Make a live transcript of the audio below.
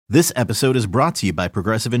This episode is brought to you by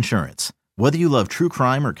Progressive Insurance. Whether you love true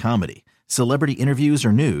crime or comedy, celebrity interviews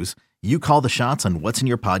or news, you call the shots on what's in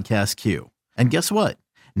your podcast queue. And guess what?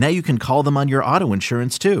 Now you can call them on your auto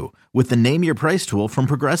insurance too with the Name Your Price tool from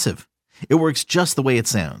Progressive. It works just the way it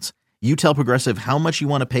sounds. You tell Progressive how much you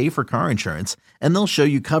want to pay for car insurance, and they'll show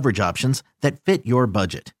you coverage options that fit your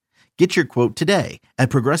budget. Get your quote today at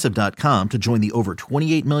Progressive.com to join the over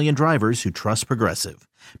 28 million drivers who trust Progressive.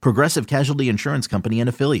 Progressive Casualty Insurance Company and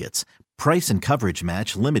Affiliates. Price and coverage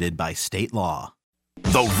match limited by state law.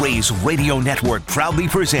 The Rays Radio Network proudly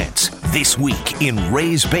presents This Week in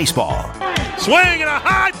Rays Baseball. Swing and a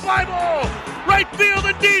high fly ball! Right field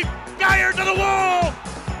and deep! Geyer to the wall!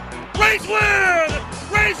 Rays win!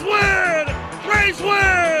 Rays win! Rays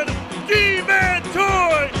win! D-Man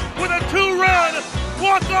Toy with a two-run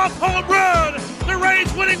walk-off home run! The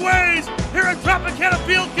Rays winning ways here at Tropicana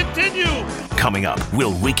Field continue! Coming up,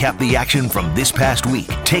 we'll recap the action from this past week,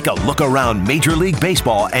 take a look around Major League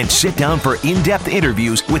Baseball, and sit down for in-depth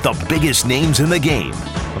interviews with the biggest names in the game.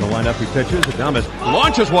 On the lineup, he pitches. Adames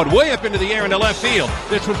launches one way up into the air into left field.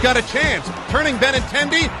 This one's got a chance. Turning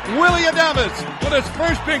Benintendi, Willy Adames with his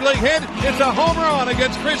first big league hit. It's a home run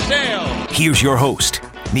against Chris Sale. Here's your host,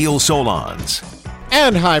 Neil Solondz.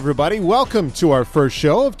 And hi, everybody. Welcome to our first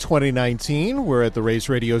show of 2019. We're at the Rays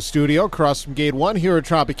Radio studio across from Gate 1 here at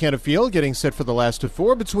Tropicana Field, getting set for the last of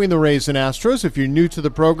four between the Rays and Astros. If you're new to the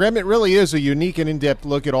program, it really is a unique and in-depth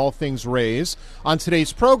look at all things Rays. On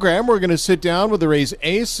today's program, we're going to sit down with the Rays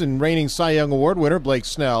ace and reigning Cy Young Award winner, Blake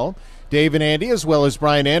Snell. Dave and Andy, as well as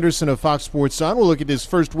Brian Anderson of Fox Sports Sun, will look at his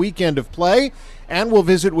first weekend of play, and we'll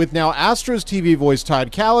visit with now Astros TV voice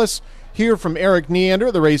Todd Kalas. Hear from Eric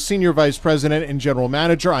Neander, the Rays Senior Vice President and General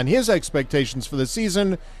Manager, on his expectations for the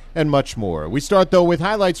season and much more. We start, though, with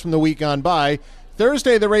highlights from the week gone by.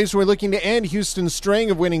 Thursday, the Rays were looking to end Houston's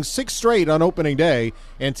string of winning 6 straight on opening day,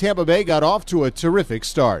 and Tampa Bay got off to a terrific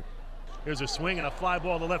start. Here's a swing and a fly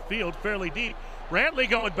ball to left field, fairly deep. Brantley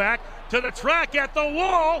going back to the track at the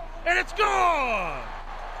wall, and it's gone!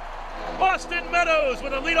 Austin Meadows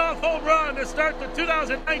with a leadoff home run to start the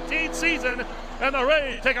 2019 season, and the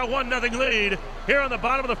Rays take a 1-0 lead here on the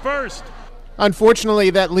bottom of the first. Unfortunately,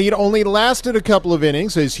 that lead only lasted a couple of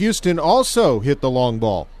innings as Houston also hit the long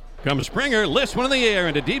ball. Comes Springer, lifts one in the air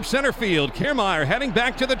into deep center field. Kiermaier heading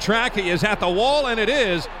back to the track. He is at the wall, and it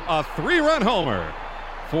is a 3-run homer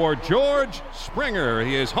for George Springer.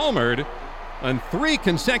 He is homered on 3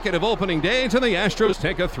 consecutive opening days, and the Astros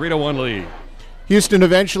take a 3-1 lead. Houston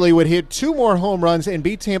eventually would hit 2 more home runs and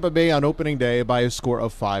beat Tampa Bay on opening day by a score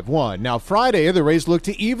of 5-1. Now Friday, the Rays looked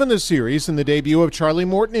to even the series in the debut of Charlie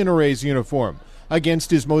Morton in a Rays uniform.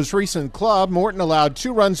 Against his most recent club, Morton allowed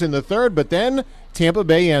 2 runs in the third, but then Tampa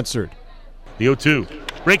Bay answered. The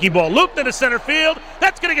 0-2. Breaking ball looped into center field.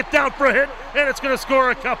 That's going to get down for a hit, and it's going to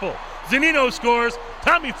score a couple. Zunino scores.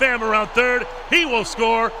 Tommy Pham around third. He will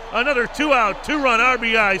score another 2-out, 2-run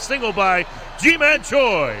RBI single by Ji-Man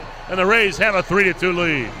Choi. And the Rays have a 3-2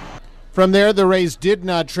 lead. From there, the Rays did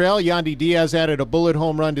not trail. Yandy Diaz added a bullet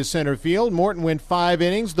home run to center field. Morton went 5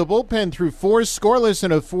 innings. The bullpen threw 4 scoreless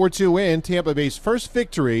in a 4-2 win, Tampa Bay's first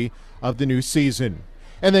victory of the new season.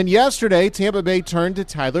 And then yesterday, Tampa Bay turned to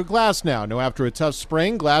Tyler Glasnow. Now, after a tough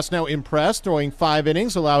spring, Glasnow impressed, throwing 5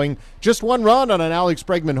 innings, allowing just 1 run on an Alex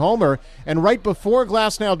Bregman homer. And right before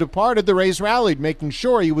Glasnow departed, the Rays rallied, making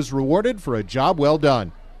sure he was rewarded for a job well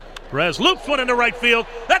done. Perez loops one into right field.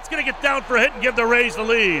 That's going to get down for a hit and give the Rays the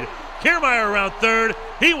lead. Kiermaier around third.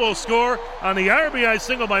 He will score on the RBI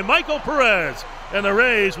single by Michael Perez. And the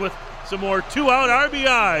Rays, with some more 2-out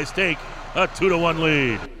RBIs, take a 2-1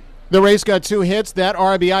 lead. The Rays got 2 hits, that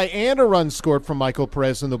RBI, and a run scored from Michael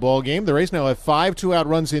Perez in the ballgame. The Rays now have 5 2-out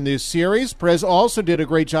runs in this series. Perez also did a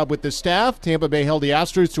great job with the staff. Tampa Bay held the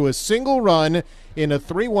Astros to a single run in a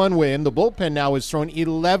 3-1 win. The bullpen now has thrown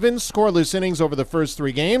 11 scoreless innings over the first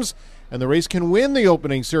 3 games, and the Rays can win the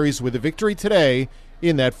opening series with a victory today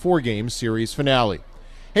in that 4-game series finale.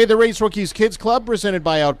 Hey, the Rays Rookies Kids Club, presented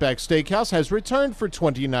by Outback Steakhouse, has returned for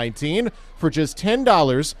 2019. For just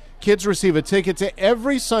 $10, kids receive a ticket to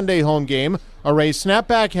every Sunday home game, a Rays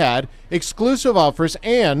snapback hat, exclusive offers,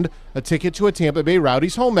 and a ticket to a Tampa Bay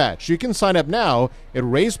Rowdies home match. You can sign up now at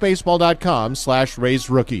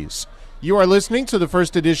RaysBaseball.com/RaysRookies. You are listening to the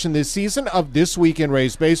first edition this season of This Week in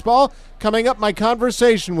Rays Baseball. Coming up, my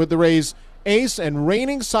conversation with the Rays ace and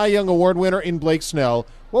reigning Cy Young Award winner in Blake Snell.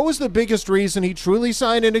 What was the biggest reason he truly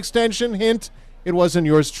signed an extension? Hint, it wasn't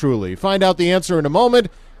yours truly. Find out the answer in a moment,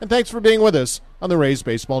 and thanks for being with us on the Rays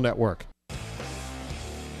Baseball Network.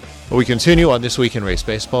 We continue on This Week in Race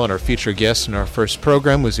Baseball, and our featured guest in our first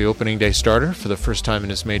program was the opening day starter for the first time in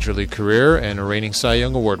his Major League career and a reigning Cy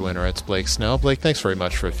Young Award winner. It's Blake Snell. Blake, thanks very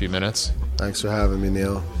much for a few minutes. Thanks for having me,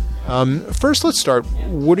 Neil. First, let's start.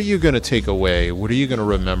 What are you going to take away? What are you going to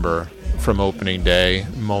remember from opening day,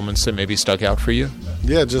 moments that maybe stuck out for you?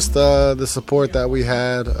 Yeah, just the support that we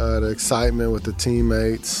had, the excitement with the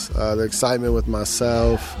teammates, the excitement with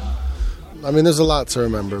myself. I mean, there's a lot to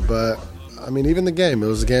remember, but I mean, even the game. It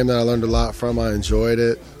was a game that I learned a lot from. I enjoyed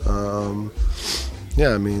it.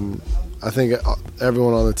 I mean, I think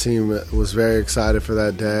everyone on the team was very excited for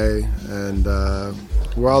that day, and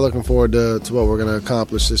we're all looking forward to what we're going to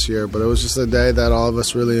accomplish this year. But it was just a day that all of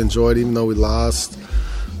us really enjoyed, even though we lost.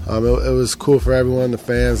 It was cool for everyone, the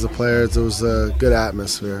fans, the players. It was a good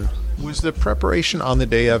atmosphere. Was the preparation on the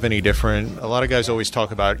day of any different? A lot of guys always talk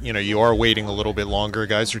about, you are waiting a little bit longer.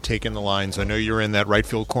 Guys are taking the lines. I know you're in that right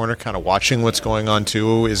field corner kind of watching what's going on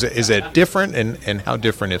too. Is it different, and how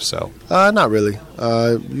different if so? Not really.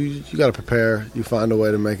 You got to prepare. You find a way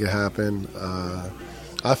to make it happen.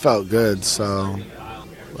 I felt good, so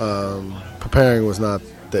preparing was not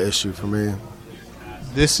the issue for me.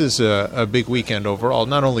 This is a big weekend overall,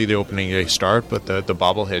 not only the opening day start, but the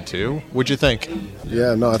bobblehead too. What'd you think?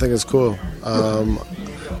 Yeah, no, I think it's cool.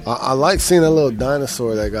 I like seeing that little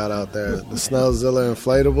dinosaur that got out there, the Snellzilla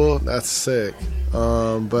inflatable. That's sick.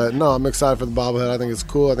 But no, I'm excited for the bobblehead. I think it's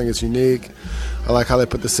cool. I think it's unique. I like how they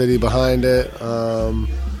put the city behind it.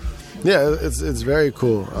 Yeah, it's very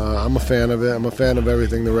cool. I'm a fan of it. I'm a fan of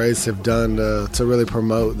everything the Rays have done to really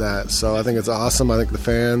promote that. So I think it's awesome. I think the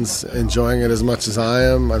fans enjoying it as much as I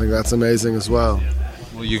am. I think that's amazing as well.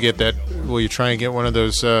 Will you get that? Will you try and get one of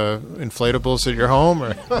those inflatables at your home?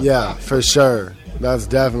 Or? Yeah, for sure. That's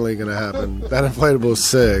definitely going to happen. That inflatable is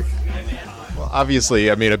sick. Obviously,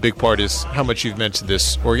 I mean, a big part is how much you've meant to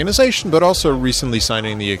this organization, but also recently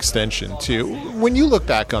signing the extension, too. When you look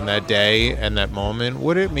back on that day and that moment,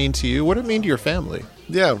 what did it mean to you? What did it mean to your family?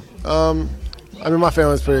 Yeah. I mean, my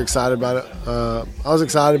family's pretty excited about it. I was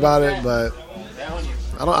excited about it, but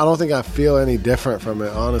I don't think I feel any different from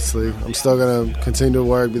it, honestly. I'm still going to continue to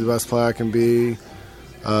work, be the best player I can be.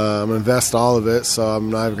 I'm going to invest all of it, so I'm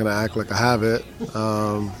not even going to act like I have it.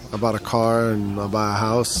 I bought a car and I'll buy a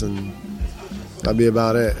house, and that'd be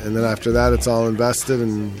about it. And then after that, it's all invested,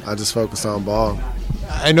 and I just focus on ball.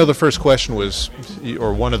 I know the first question was,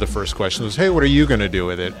 or one of the first questions was, hey, what are you going to do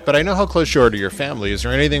with it? But I know how close you are to your family. Is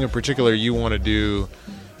there anything in particular you want to do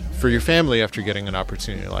for your family after getting an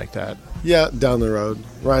opportunity like that? Yeah, down the road.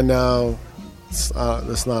 Right now, it's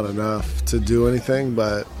not enough to do anything,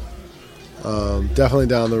 but definitely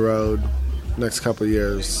down the road, next couple of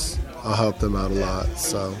years, I'll help them out a lot.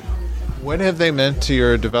 So. What have they meant to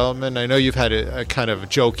your development? I know you've had a kind of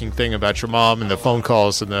joking thing about your mom and the phone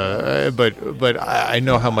calls, and but I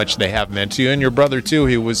know how much they have meant to you, and your brother too.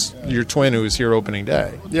 He was your twin who was here opening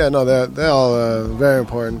day. Yeah, no, they're all very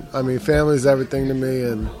important. I mean, family's everything to me,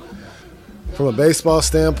 and from a baseball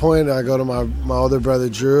standpoint, I go to my older brother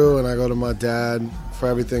Drew, and I go to my dad for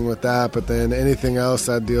everything with that. But then anything else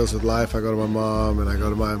that deals with life, I go to my mom, and I go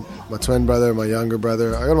to my twin brother, my younger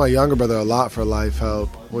brother. I go to my younger brother a lot for life help,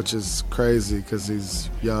 which is crazy because he's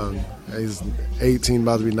young. He's 18,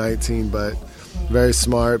 about to be 19, but very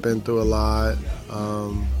smart, been through a lot.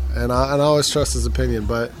 And I always trust his opinion,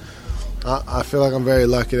 but I feel like I'm very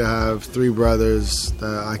lucky to have three brothers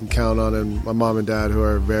that I can count on, and my mom and dad who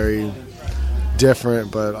are very different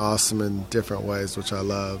but awesome in different ways, which I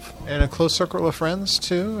love. And a close circle of friends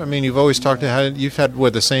too. I mean, you've always talked to you've had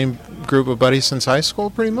the same group of buddies since high school,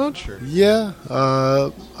 pretty much. Or? Yeah,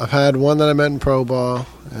 I've had one that I met in pro ball,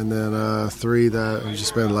 and then three that have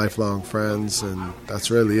just been lifelong friends, and that's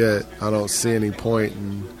really it. I don't see any point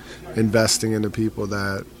in investing into people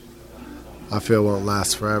that I feel won't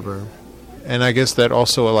last forever. And I guess that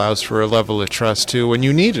also allows for a level of trust, too, when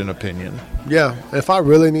you need an opinion. Yeah. If I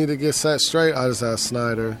really need to get set straight, I just ask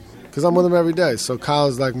Snyder, because I'm with him every day. So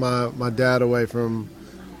Kyle's like my dad away from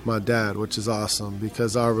my dad, which is awesome,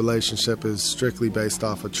 because our relationship is strictly based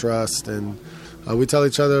off of trust, and we tell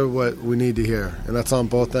each other what we need to hear. And that's on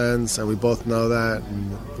both ends, and we both know that.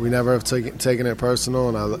 And we never have taken it personal,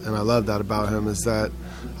 and I love that about him, is that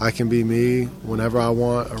I can be me whenever I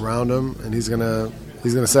want around him, and he's gonna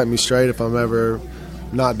set me straight if I'm ever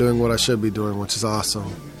not doing what I should be doing, which is awesome.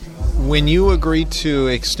 When you agreed to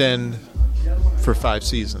extend for 5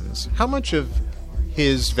 seasons, how much of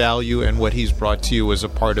his value and what he's brought to you was a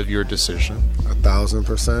part of your decision?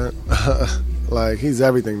 1,000%. Like, he's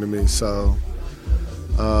everything to me, so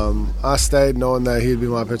I stayed knowing that he'd be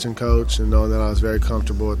my pitching coach and knowing that I was very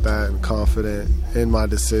comfortable with that and confident in my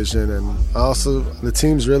decision. And also, the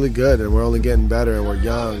team's really good and we're only getting better and we're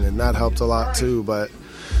young, and that helped a lot too. But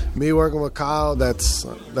me working with Kyle, that's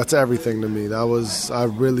everything to me. I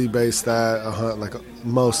really based that, like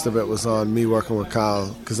most of it was on me working with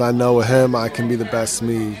Kyle, because I know with him I can be the best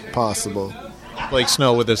me possible. Blake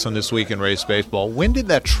Snell with us on This Week in Rays Baseball. When did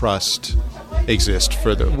that trust exist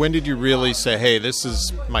further? When did you really say, hey, this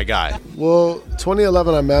is my guy? Well,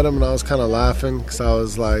 2011 I met him and I was kind of laughing because I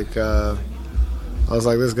was like,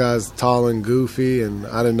 this guy's tall and goofy, and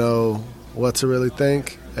I didn't know what to really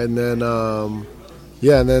think. And then,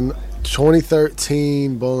 and then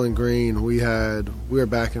 2013 Bowling Green, we were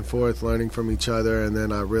back and forth learning from each other, and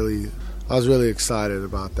then I was really excited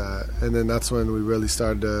about that. And then that's when we really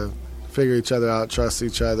started to figure each other out, trust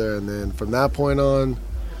each other, and then from that point on,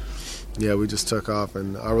 we just took off,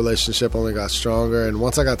 and our relationship only got stronger. And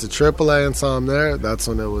once I got to AAA and saw him there, that's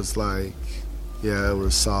when it was like, it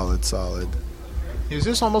was solid. Is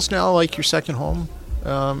this almost now like your second home?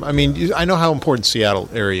 I know how important Seattle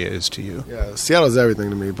area is to you. Yeah, Seattle's everything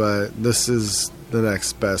to me, but this is the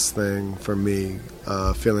next best thing for me.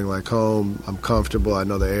 Feeling like home, I'm comfortable, I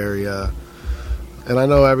know the area, and I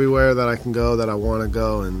know everywhere that I can go that I want to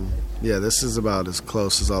go. And this is about as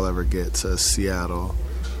close as I'll ever get to Seattle,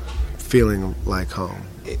 feeling like home.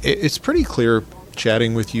 It's pretty clear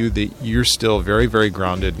chatting with you that you're still very, very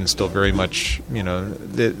grounded and still very much,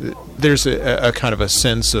 there's a kind of a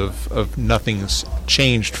sense of nothing's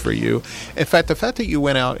changed for you. In fact, the fact that you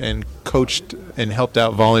went out and coached and helped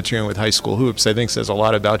out volunteering with high school hoops, I think says a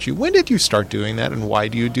lot about you. When did you start doing that, and why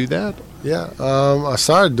do you do that? I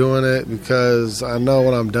started doing it because I know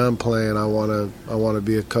when I'm done playing, I want to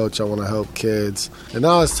be a coach. I want to help kids. And I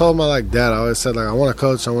always told my dad, I always said I want to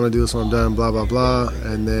coach. I want to do this when I'm done, blah, blah, blah.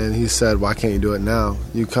 And then he said, why can't you do it now?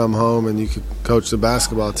 You come home and you could coach the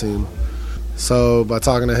basketball team. So by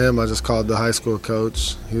talking to him, I just called the high school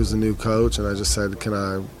coach. He was the new coach, and I just said, can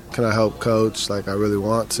I help coach? I really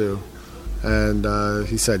want to. And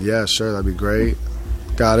he said, yeah, sure, that'd be great.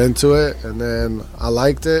 Got into it, and then I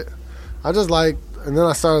liked it. And then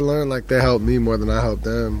I started learning they helped me more than I helped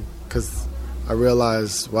them, because I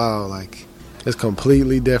realized, wow, it's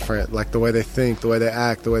completely different. The way they think, the way they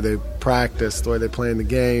act, the way they practice, the way they play in the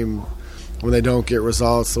game. When they don't get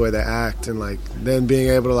results, the way they act, and then being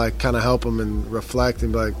able to kind of help them and reflect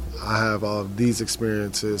and be like, I have all of these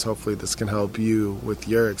experiences. Hopefully this can help you with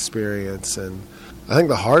your experience. And I think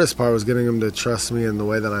the hardest part was getting them to trust me in the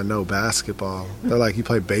way that I know basketball. They're like, you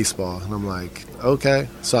play baseball. And I'm like, okay.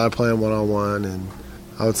 So I play them one-on-one, and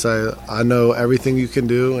I would say, I know everything you can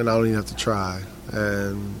do, and I don't even have to try.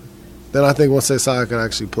 And then I think once they saw I could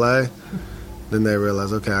actually play, then they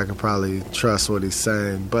realized, okay, I can probably trust what he's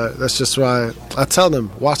saying. But that's just why I tell them,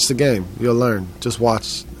 watch the game. You'll learn. Just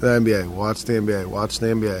watch the NBA. Watch the NBA. Watch the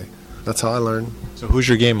NBA. That's how I learn. So who's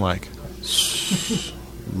your game like?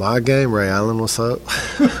 My game, Ray Allen, what's up?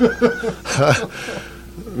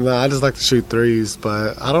 No, I just like to shoot threes,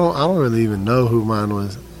 but I don't really even know who mine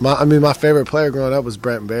was. My favorite player growing up was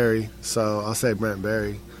Brent Berry, so I'll say Brent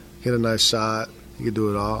Berry. He had a nice shot. He could do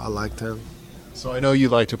it all. I liked him. So I know you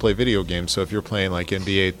like to play video games, so if you're playing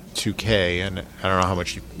NBA 2K, and I don't know how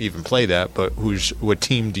much you even play that, but what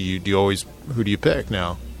team who do you pick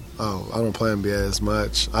now? Oh, I don't play NBA as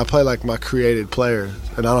much. I play my created player,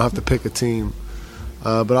 and I don't have to pick a team.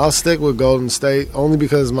 But I'll stick with Golden State only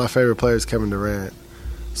because my favorite player is Kevin Durant.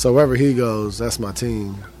 So wherever he goes, that's my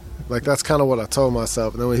team. That's kind of what I told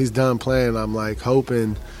myself. And then when he's done playing, I'm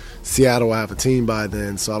hoping Seattle will have a team by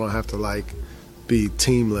then, so I don't have to be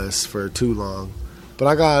teamless for too long. But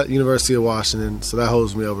I got University of Washington, so that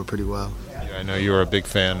holds me over pretty well. Yeah, I know you're a big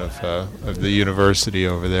fan of the university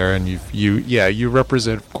over there, and you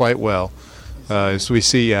represent quite well. As we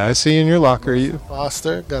see, I see in your locker.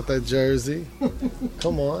 Foster got that jersey.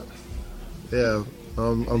 Come on. Yeah,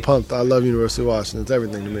 I'm pumped. I love University of Washington. It's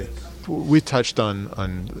everything to me. We touched on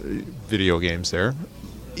video games there.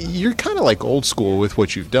 You're kind of old school with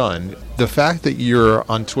what you've done. The fact that you're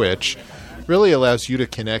on Twitch really allows you to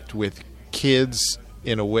connect with kids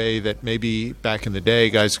in a way that maybe back in the day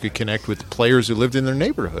guys could connect with players who lived in their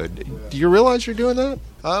neighborhood. Do you realize you're doing that?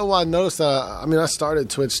 Well, I noticed that. I started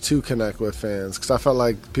Twitch to connect with fans because I felt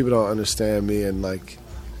like people don't understand me and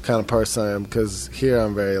kind of person I am, because here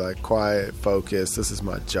I'm very quiet, focused. This is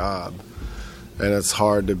my job, and it's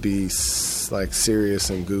hard to be serious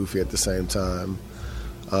and goofy at the same time.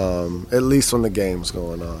 At least when the game's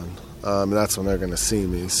going on, and that's when they're going to see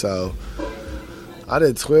me. So I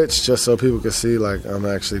did Twitch just so people could see I'm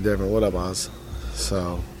actually different. What up, Oz?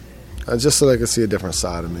 So just so they could see a different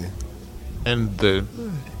side of me. And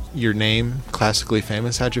your name, Classically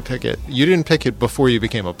Famous, how'd you pick it? You didn't pick it before you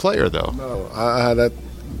became a player, though. No, I had that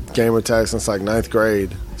gamer tag since like 9th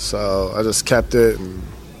grade, so I just kept it, and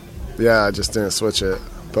I just didn't switch it.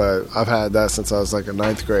 But I've had that since I was like a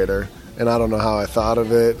 9th grader, and I don't know how I thought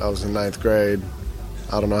of it. I was in 9th grade.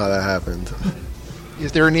 I don't know how that happened.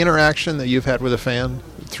 Is there an interaction that you've had with a fan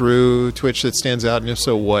through Twitch that stands out, and if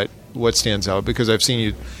so, what stands out? Because I've seen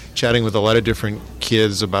you chatting with a lot of different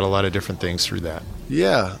kids about a lot of different things through that.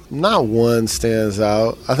 Yeah, not one stands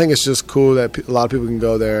out. I think it's just cool that a lot of people can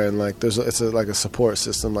go there and like it's like a support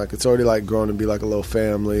system. Like it's already like grown to be like a little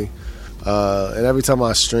family. And every time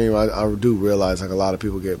I stream, I do realize like a lot of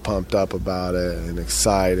people get pumped up about it and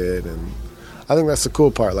excited, and I think that's the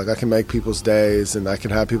cool part. Like I can make people's days, and I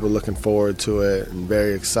can have people looking forward to it and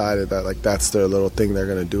very excited that like that's their little thing they're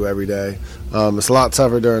going to do every day. It's a lot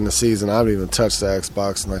tougher during the season. I haven't even touched the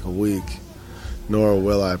Xbox in like a week, nor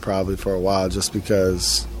will I probably for a while, just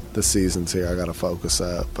because the season's here. I got to focus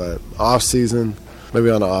up. But off season, maybe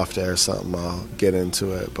on an off day or something, I'll get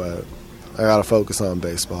into it. But I got to focus on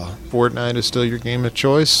baseball. Fortnite is still your game of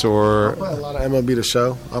choice, or? I play a lot of MLB The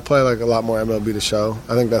Show. I play like a lot more MLB The Show.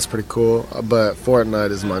 I think that's pretty cool, but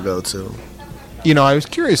Fortnite is my go-to. You know, I was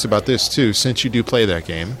curious about this too, since you do play that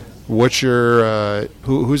game. What's your,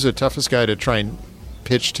 who's the toughest guy to try and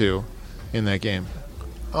pitch to in that game?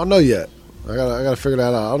 I don't know yet. I gotta figure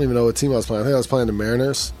that out. I don't even know what team I was playing. I think I was playing the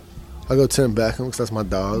Mariners. I'll go Tim Beckham because that's my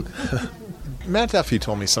dog. Matt Duffy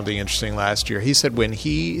told me something interesting last year. He said when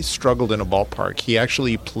he struggled in a ballpark, he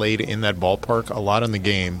actually played in that ballpark a lot in the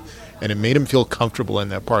game, and it made him feel comfortable in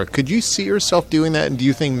that park. Could you see yourself doing that, and do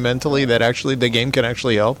you think mentally that actually the game can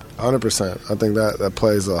actually help? 100%. I think that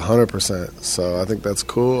plays 100%. So I think that's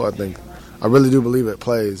cool. I really do believe it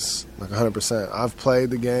plays like 100%. I've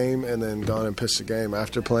played the game and then gone and pitched the game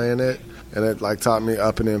after playing it, and it like taught me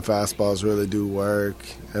up and in fastballs really do work,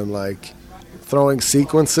 and like throwing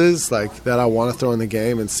sequences like that I want to throw in the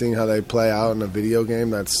game and seeing how they play out in a video game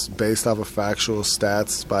that's based off of factual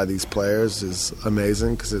stats by these players is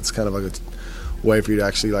amazing, because it's kind of like a way for you to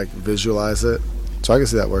actually like visualize it. So I can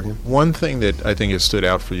see that working. One thing that I think has stood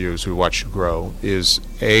out for you as we watch you grow is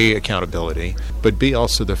A, accountability, but B,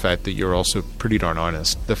 also the fact that you're also pretty darn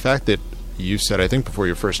honest. The fact that you said, I think before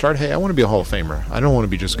your first start, hey, I want to be a Hall of Famer. I don't want to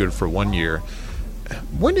be just good for 1 year.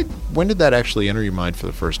 When did that actually enter your mind for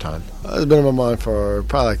the first time? It's been in my mind for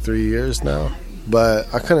probably like 3 years now, but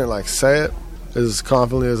I couldn't like say it as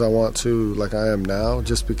confidently as I want to, like I am now,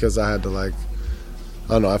 just because I had to like,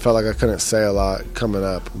 I don't know, I felt like I couldn't say a lot coming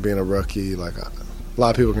up, being a rookie. Like a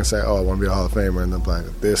lot of people can say, oh, I want to be a Hall of Famer, and then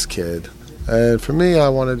like this kid. And for me, I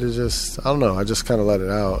wanted to just, I don't know, I just kind of let it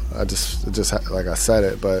out. I just like I said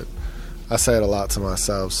it, but I say it a lot to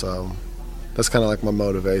myself, so that's kind of like my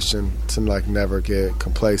motivation, to like never get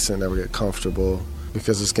complacent, never get comfortable,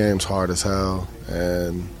 because this game's hard as hell,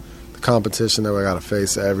 and the competition that we got to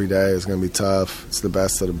face every day is going to be tough. It's the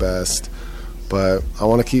best of the best, but I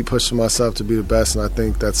want to keep pushing myself to be the best, and I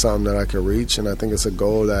think that's something that I can reach, and I think it's a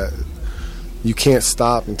goal that you can't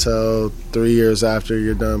stop until 3 years after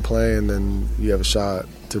you're done playing, then you have a shot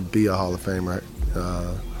to be a Hall of Famer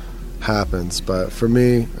happens. But for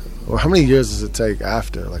me, well, how many years does it take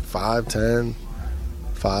after? Like 5, 10?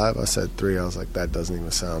 5? I said 3. I was like, that doesn't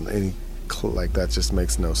even sound like that just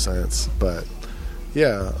makes no sense. But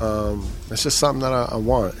yeah, it's just something that I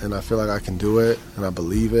want, and I feel like I can do it, and I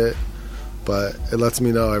believe it. But it lets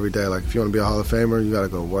me know every day, like, if you want to be a Hall of Famer, you got to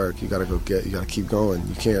go work. You got to go you got to keep going.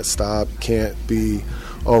 You can't stop. You can't be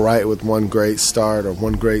all right with one great start or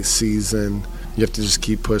one great season. You have to just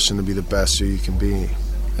keep pushing to be the best you can be.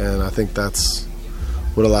 And I think that's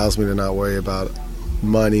what allows me to not worry about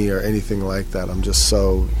money or anything like that. I'm just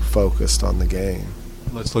so focused on the game.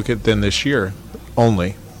 Let's look at then this year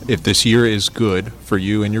only. If this year is good for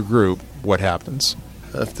you and your group, what happens?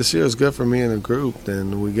 If this year is good for me and the group,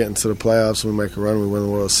 then we get into the playoffs, we make a run, we win the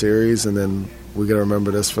World Series, and then we get to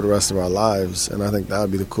remember this for the rest of our lives. And I think that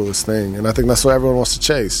would be the coolest thing. And I think that's what everyone wants to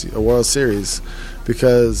chase, a World Series,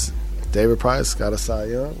 because David Price got a Cy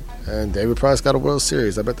Young, and David Price got a World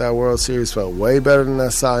Series. I bet that World Series felt way better than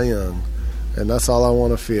that Cy Young. And that's all I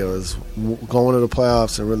want to feel, is going to the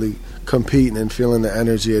playoffs and really competing and feeling the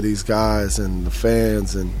energy of these guys and the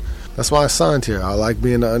fans. And that's why I signed here. I like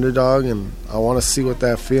being the underdog, and I want to see what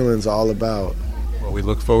that feeling's all about. Well, we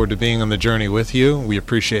look forward to being on the journey with you. We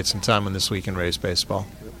appreciate some time on This Week in Rays Baseball.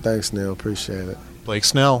 Thanks, Neil. Appreciate it. Blake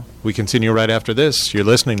Snell. We continue right after this. You're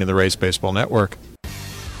listening to the Rays Baseball Network.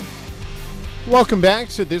 Welcome back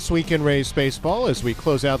to This Week in Rays Baseball as we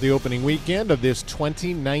close out the opening weekend of this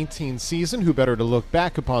 2019 season. Who better to look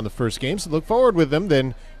back upon the first games and look forward with them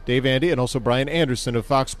than Dave Andy, and also Brian Anderson of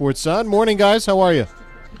Fox Sports Sun. Morning, guys. How are you?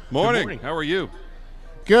 Morning. How are you?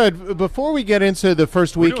 Good. Before we get into the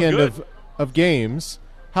first weekend of games,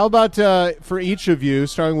 how about for each of you,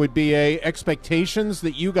 starting with BA, expectations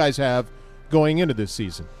that you guys have going into this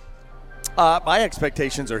season? My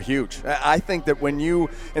expectations are huge. I think that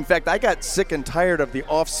in fact, I got sick and tired of the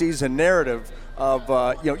off-season narrative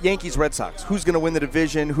of Yankees, Red Sox. Who's going to win the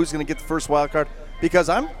division? Who's going to get the first wild card? Because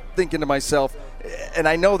I'm thinking to myself, and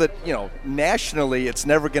I know that nationally it's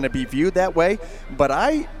never going to be viewed that way, but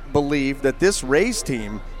I believe that this Rays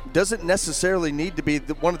team doesn't necessarily need to be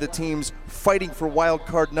one of the teams fighting for wild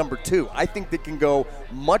card number 2. I think they can go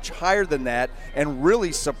much higher than that and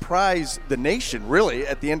really surprise the nation, really,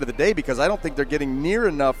 at the end of the day, because I don't think they're getting near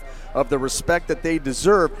enough of the respect that they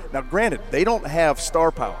deserve. Now, granted, they don't have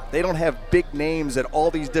star power. They don't have big names at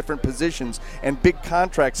all these different positions and big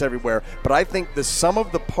contracts everywhere, but I think the sum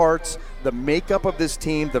of the parts, the makeup of this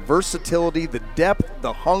team, the versatility, the depth,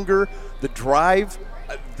 the hunger, the drive,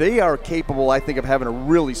 they are capable, I think, of having a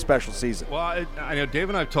really special season. Well, I know Dave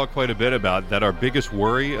and I have talked quite a bit about that. Our biggest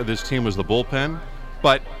worry of this team was the bullpen.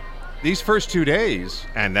 But these first 2 days,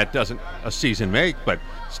 and that doesn't a season make, but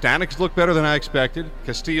Stanek's looked better than I expected.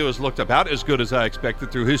 Castillo has looked about as good as I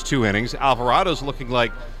expected through his 2 innings. Alvarado's looking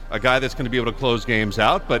like a guy that's going to be able to close games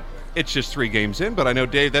out, but it's just 3 games in. But I know,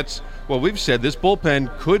 Dave, that's what we've said. This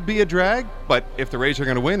bullpen could be a drag, but if the Rays are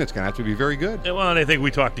going to win, it's going to have to be very good. Well, and I think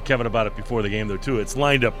we talked to Kevin about it before the game, though, too. It's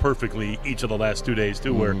lined up perfectly each of the last 2 days,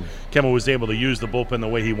 too, where Kevin was able to use the bullpen the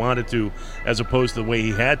way he wanted to as opposed to the way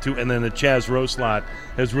he had to, and then the Chaz Rowe slot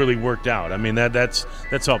has really worked out. I mean, that's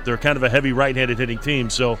helped. They're kind of a heavy right-handed hitting team,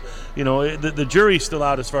 so, the jury's still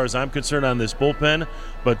out as far as I'm concerned on this bullpen,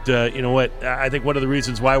 but you know what? I think one of the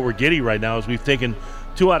reasons why we're giddy right now is we've taken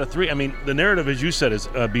 2 out of 3. I mean, the narrative, as you said, is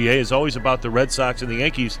BA is always about the Red Sox and the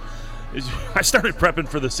Yankees. I started prepping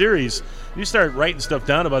for the series. You start writing stuff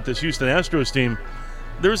down about this Houston Astros team.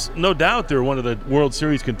 There's no doubt they're one of the World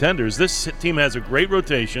Series contenders. This team has a great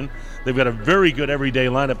rotation. They've got a very good everyday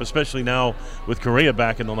lineup, especially now with Correa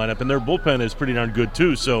back in the lineup, and their bullpen is pretty darn good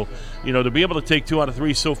too. So, to be able to take 2 out of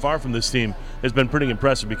 3 so far from this team has been pretty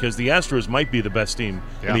impressive because the Astros might be the best team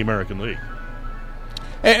in the American League.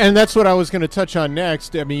 And that's what I was going to touch on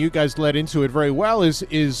next. I mean, you guys led into it very well,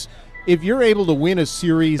 is if you're able to win a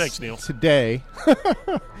series today,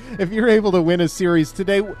 if you're able to win a series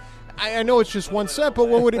today, I know it's just one set, but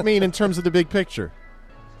what would it mean in terms of the big picture?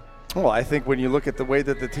 Well, I think when you look at the way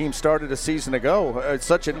that the team started a season ago, it's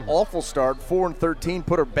such an awful start, 4-13,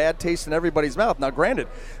 put a bad taste in everybody's mouth. Now, granted,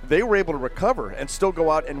 they were able to recover and still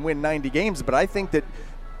go out and win 90 games, but I think that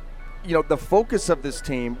the focus of this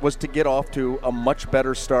team was to get off to a much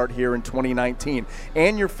better start here in 2019.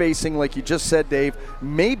 And you're facing, like you just said, Dave,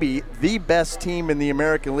 maybe the best team in the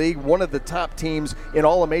American League, one of the top teams in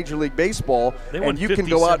all of Major League Baseball. They won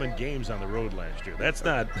 57 games on the road last year. That's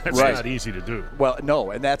not easy to do. Well, no,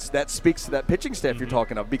 and that speaks to that pitching staff you're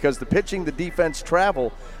talking of, because the pitching, the defense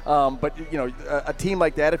travel. But, a team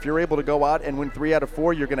like that, if you're able to go out and win 3 out of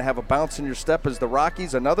 4, you're going to have a bounce in your step as the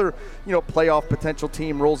Rockies, another, playoff potential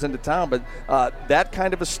team, rolls into town. But that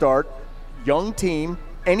kind of a start, young team,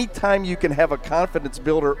 anytime you can have a confidence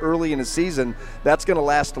builder early in a season, that's going to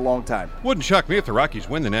last a long time. Wouldn't shock me if the Rockies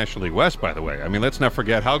win the National League West, by the way. I mean, let's not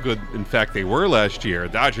forget how good, in fact, they were last year.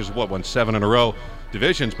 Dodgers, won 7 in a row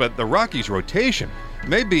divisions, but the Rockies rotation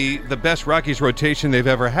may be the best Rockies rotation they've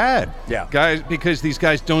ever had. Yeah. Guys, because these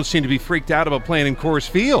guys don't seem to be freaked out about playing in Coors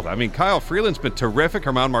Field. I mean, Kyle Freeland's been terrific.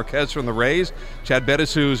 Herman Marquez from the Rays. Chad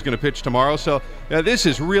Betesu is going to pitch tomorrow. So this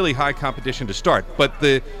is really high competition to start. But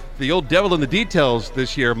the old devil in the details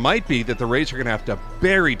this year might be that the Rays are going to have to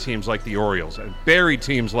bury teams like the Orioles and bury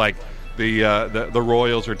teams like the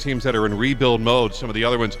Royals, or teams that are in rebuild mode, some of the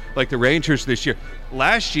other ones like the Rangers this year.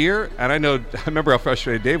 Last year, and I remember how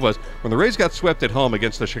frustrated Dave was, when the Rays got swept at home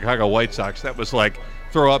against the Chicago White Sox, that was like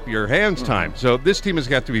throw up your hands time. So this team has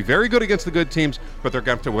got to be very good against the good teams, but they're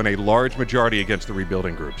going to have to win a large majority against the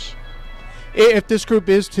rebuilding groups. If this group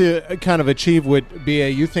is to kind of achieve what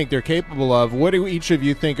BA you think they're capable of, what do each of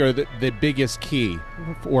you think are the biggest key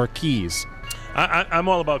or keys? I'm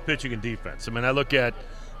all about pitching and defense. I mean, I look at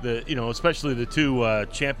especially the 2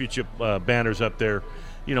 championship banners up there.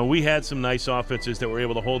 We had some nice offenses that were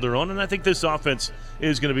able to hold their own, and I think this offense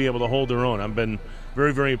is going to be able to hold their own. I've been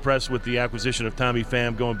very, very impressed with the acquisition of Tommy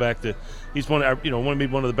Pham. Going back to, he's one of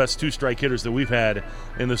the best two-strike hitters that we've had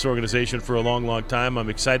in this organization for a long, long time. I'm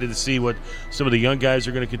excited to see what some of the young guys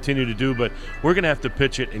are going to continue to do, but we're going to have to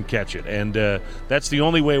pitch it and catch it, and that's the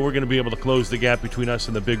only way we're going to be able to close the gap between us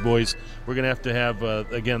and the big boys. We're going to have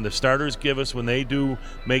again, the starters give us, when they do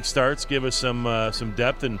make starts, give us some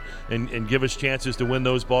depth and give us chances to win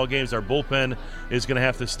those ball games. Our bullpen is going to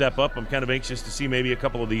have to step up. I'm kind of anxious to see maybe a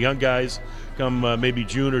couple of the young guys come maybe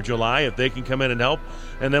June or July, if they can come in and help.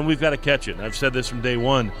 And then we've got to catch it. And I've said this from day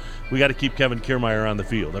one. We got to keep Kevin Kiermaier on the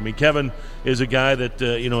field. I mean, Kevin is a guy that,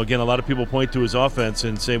 again, a lot of people point to his offense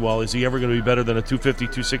and say, well, is he ever going to be better than a 250,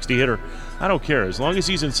 260 hitter? I don't care. As long as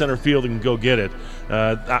he's in center field and can go get it,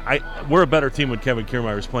 we're a better team when Kevin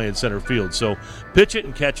Kiermaier is playing center field. So pitch it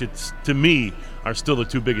and catch it, to me, are still the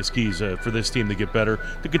two biggest keys for this team to get better,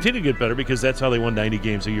 to continue to get better, because that's how they won 90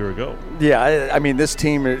 games a year ago. Yeah, I mean, this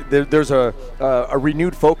team, there's a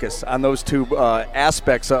renewed focus on those two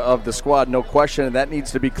aspects of the squad, no question, and that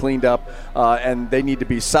needs to be cleaned up, and they need to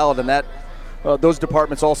be solid in that. Those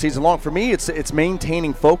departments all season long. For me, it's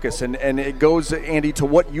maintaining focus, and it goes, Andy, to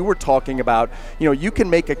what you were talking about. You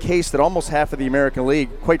can make a case that almost half of the American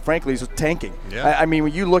League, quite frankly, is tanking. Yeah. I mean,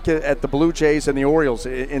 when you look at the Blue Jays and the Orioles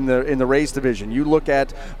in the Rays division, you look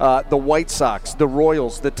at the White Sox, the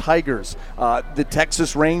Royals, the Tigers, the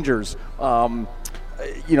Texas Rangers,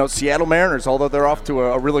 Seattle Mariners, although they're off to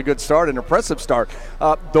a really good start, an impressive start.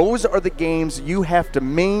 Those are the games you have to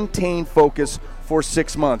maintain focus for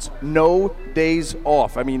 6 months. No days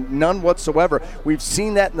off. I mean, none whatsoever. We've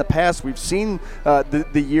seen that in the past. We've seen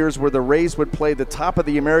the years where the Rays would play the top of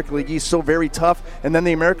the American League East so very tough, and then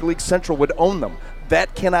the American League Central would own them.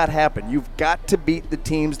 That cannot happen. You've got to beat the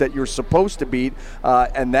teams that you're supposed to beat,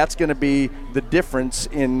 and that's going to be the difference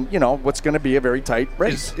in what's going to be a very tight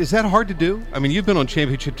race. Is that hard to do? I mean, you've been on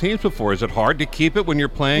championship teams before. Is it hard to keep it when you're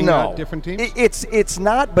playing different teams? It's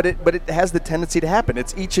not, but it has the tendency to happen.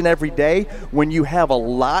 It's each and every day. When you have a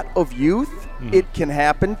lot of youth, it can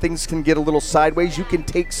happen. Things can get a little sideways. You can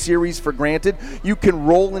take series for granted. You can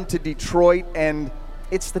roll into Detroit, and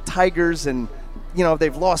it's the Tigers, and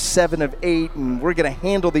they've lost 7 of 8, and we're going to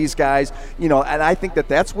handle these guys. And I think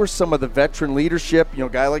that's where some of the veteran leadership, a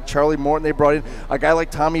guy like Charlie Morton they brought in, a guy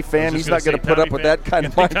like Tommy Pham, he's not going to put up with that kind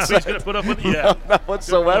of mindset. Tommy's going to put up with it? Yeah. Not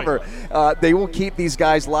whatsoever. They will keep these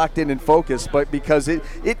guys locked in and focused, but because it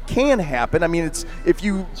can happen. I mean, it's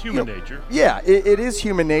human nature. Yeah, it is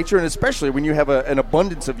human nature, and especially when you have an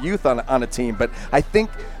abundance of youth on a team. But I think,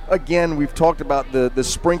 again, we've talked about the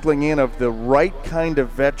sprinkling in of the right kind of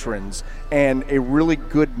veterans and a really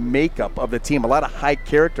good makeup of the team, a lot of high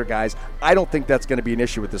character guys. I don't think that's going to be an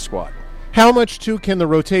issue with this squad. How much, too, can the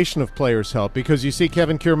rotation of players help? Because you see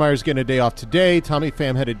Kevin Kiermaier's getting a day off today. Tommy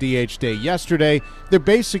Pham had a DH day yesterday. They're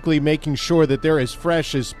basically making sure that they're as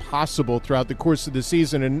fresh as possible throughout the course of the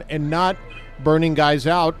season and not burning guys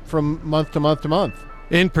out from month to month to month.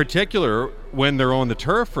 In particular, when they're on the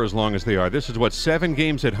turf for as long as they are. This is 7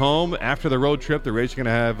 games at home. After the road trip, the Rays are going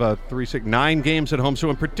to have 9 games at home. So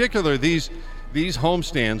in particular, these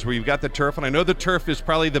homestands where you've got the turf, and I know the turf is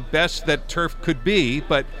probably the best that turf could be,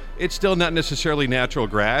 but it's still not necessarily natural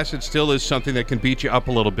grass. It still is something that can beat you up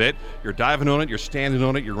a little bit. You're diving on it, you're standing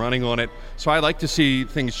on it, you're running on it. So I like to see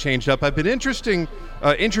things changed up. I've been interested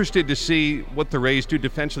to see what the Rays do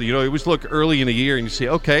defensively. You always look early in the year and you say,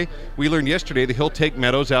 okay, we learned yesterday that he'll take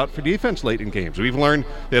Meadows out for defense late in games. We've learned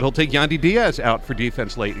that he'll take Yandy Diaz out for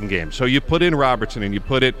defense late in games. So you put in Robertson and you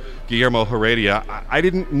put in Guillermo Heredia. I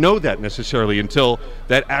didn't know that necessarily until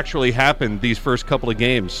that actually happened these first couple of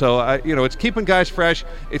games. So, it's keeping guys fresh.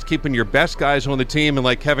 It's keeping your best guys on the team. And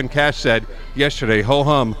like Kevin Cash said yesterday,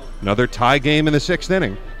 ho-hum, another tie game in the 6th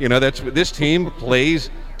inning. This team plays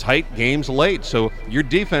tight games late. So your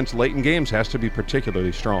defense late in games has to be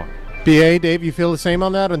particularly strong. BA, Dave, you feel the same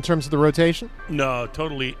on that in terms of the rotation? No,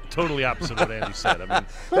 totally opposite what Andy said. I mean,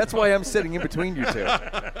 that's why I'm sitting in between you two.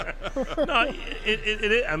 No,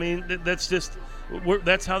 I mean, that's just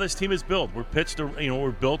that's how this team is built.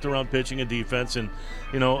 We're built around pitching and defense, and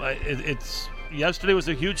it's. Yesterday was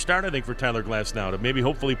a huge start, I think, for Tyler Glasnow to maybe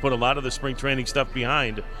hopefully put a lot of the spring training stuff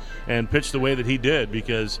behind and pitch the way that he did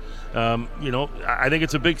because, I think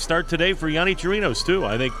it's a big start today for Yonny Chirinos, too.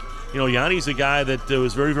 I think, Yanni's a guy that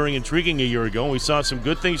was very, very intriguing a year ago. We saw some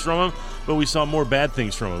good things from him, but we saw more bad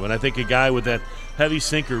things from him. And I think a guy with that heavy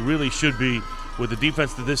sinker really should be, with the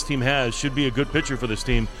defense that this team has, should be a good pitcher for this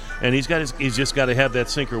team. And he's just got to have that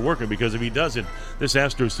sinker working because if he doesn't, this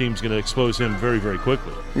Astros team's going to expose him very, very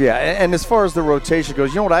quickly. Yeah, and as far as the rotation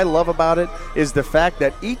goes, what I love about it is the fact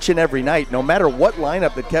that each and every night, no matter what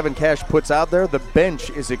lineup that Kevin Cash puts out there, the bench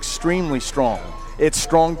is extremely strong. It's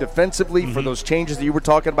strong defensively for those changes that you were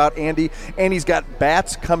talking about, Andy. And he's got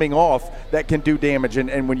bats coming off that can do damage.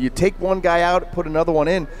 And when you take one guy out, put another one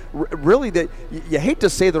in, really, you hate to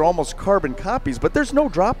say they're almost carbon copies, but there's no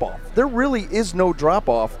drop-off. There really is no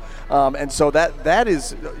drop-off. And so that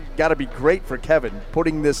is got to be great for Kevin,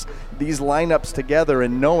 putting these lineups together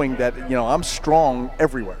and knowing that, I'm strong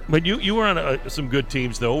everywhere. But you were on some good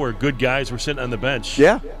teams, though, where good guys were sitting on the bench.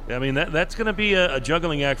 Yeah. I mean, that's going to be a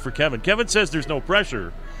juggling act for Kevin. Kevin says there's no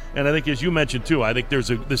pressure. And I think, as you mentioned, too, I think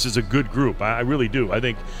this is a good group. I really do. I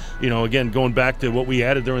think, again, going back to what we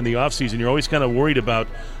added during the offseason, you're always kind of worried about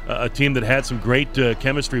a team that had some great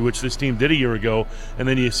chemistry, which this team did a year ago, and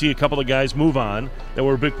then you see a couple of guys move on that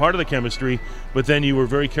were a big part of the chemistry, but then you were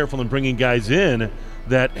very careful in bringing guys in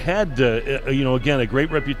that had, again, a great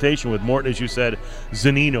reputation with Morton, as you said,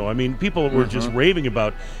 Zunino. I mean, people were just raving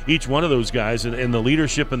about each one of those guys and the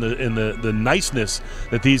leadership and the niceness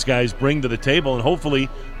that these guys bring to the table, and hopefully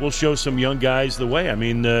we'll show some young guys the way. I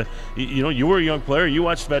mean, you were a young player. You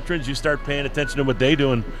watched veterans. You start paying attention to what they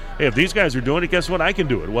do, and hey, if these guys are doing it, guess what? I can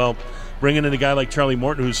do it. Well, bringing in a guy like Charlie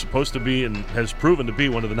Morton, who's supposed to be and has proven to be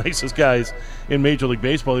one of the nicest guys in Major League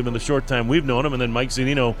Baseball, even the short time we've known him, and then Mike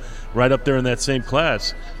Zunino right up there in that same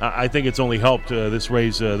class. I think it's only helped this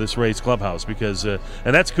Rays clubhouse because, and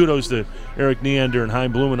that's kudos to Eric Neander and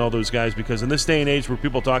Chaim Bloom and all those guys, because in this day and age where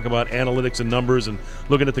people talk about analytics and numbers and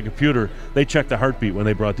looking at the computer, they checked the heartbeat when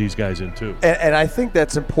they brought these guys in too. And I think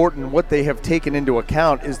that's important. What they have taken into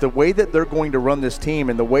account is the way that they're going to run this team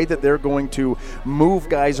and the way that they're going to move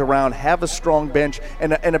guys around, have a strong bench,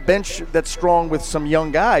 and a bench that's strong with some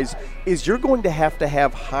young guys, is you're going to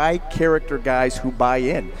have high character guys who buy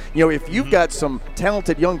in. If you've got some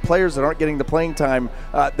talented young players that aren't getting the playing time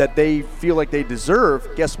that they feel like they deserve,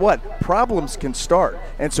 guess what? Problems can start.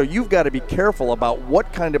 And so you've got to be careful about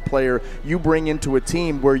what kind of player you bring into a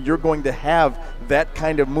team where you're going to have that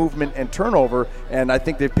kind of movement and turnover. And I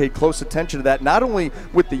think they've paid close attention to that, not only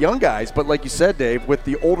with the young guys, but like you said, Dave, with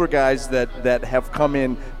the older guys that have come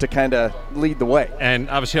in to kind of lead the way. And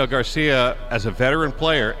Avisail Garcia, as a veteran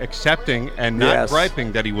player, accepting and not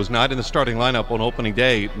griping that he was not in the starting lineup on opening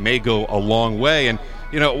day may go a long way. And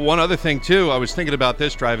one other thing too, I was thinking about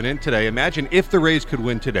this driving in today. Imagine if the Rays could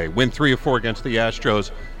win today, win 3 or 4 against the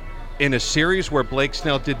Astros in a series where Blake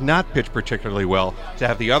Snell did not pitch particularly well, to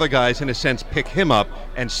have the other guys in a sense pick him up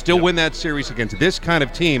and still win that series against this kind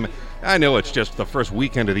of team. I know it's just the first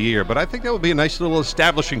weekend of the year, but I think that would be a nice little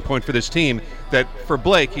establishing point for this team, that for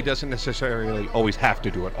Blake, he doesn't necessarily always have to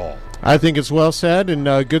do it all. I think it's well said,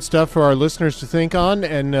 and good stuff for our listeners to think on,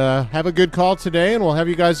 and have a good call today, and we'll have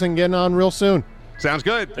you guys again on real soon. Sounds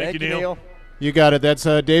good. Thank you, Neil. You got it. That's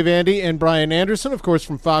Dave Andy and Brian Anderson, of course,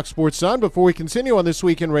 from Fox Sports Sun. Before we continue on This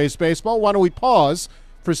Week in Rays Baseball, why don't we pause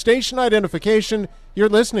for station identification? You're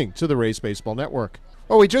listening to the Rays Baseball Network.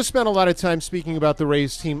 Well, we just spent a lot of time speaking about the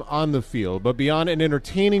Rays team on the field, but beyond an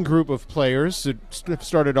entertaining group of players that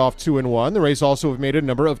started off 2-1, the Rays also have made a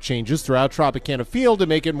number of changes throughout Tropicana Field to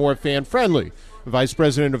make it more fan-friendly. Vice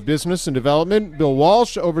President of Business and Development, Bill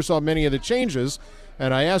Walsh, oversaw many of the changes,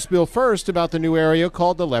 and I asked Bill first about the new area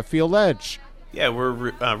called the Left Field Ledge. Yeah,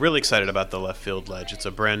 we're really excited about the left field ledge. It's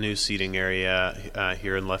a brand new seating area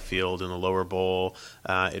here in left field in the lower bowl.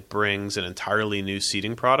 It brings an entirely new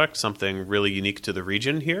seating product, something really unique to the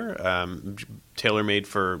region here, tailor-made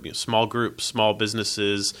for small groups, small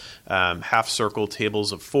businesses, half-circle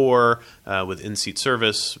tables of 4 with in-seat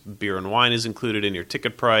service. Beer and wine is included in your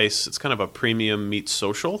ticket price. It's kind of a premium meets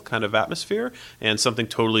social kind of atmosphere, and something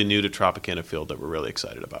totally new to Tropicana Field that we're really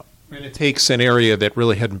excited about. And it takes an area that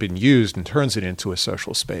really hadn't been used and turns it into a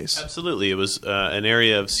social space. Absolutely. It was an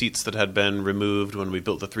area of seats that had been removed when we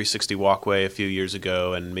built the 360 walkway a few years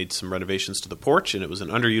ago and made some renovations to the porch, and it was an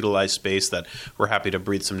underutilized space that we're happy to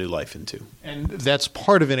breathe some new life into. And that's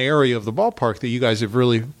part of an area of the ballpark that you guys have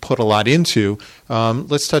really put a lot into.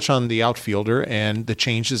 Let's touch on the outfielder and the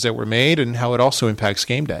changes that were made and how it also impacts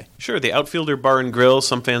game day. Sure. The outfielder bar and grill,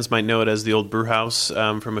 some fans might know it as the old brew house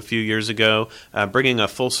from a few years ago, bringing a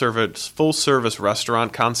full-service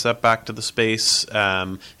restaurant concept back to the space,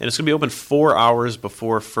 and it's going to be open 4 hours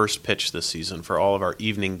before first pitch this season for all of our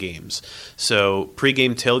evening games. So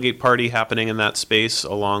pregame tailgate party happening in that space,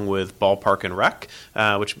 along with Ballpark and Rec,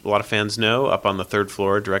 which a lot of fans know, up on the 3rd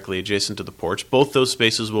floor, directly adjacent to the porch. Both those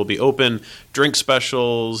spaces will be open. Drink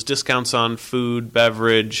specials, discounts on food,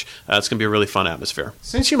 beverage. It's going to be a really fun atmosphere.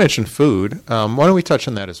 Since you mentioned food, why don't we touch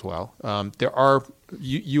on that as well? There are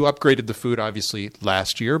you upgraded the food, obviously,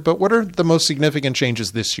 last year, but what are the most significant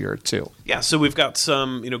changes this year, too? Yeah, so we've got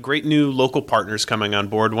some great new local partners coming on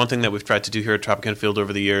board. One thing that we've tried to do here at Tropicana Field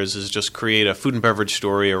over the years is just create a food and beverage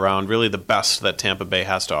story around really the best that Tampa Bay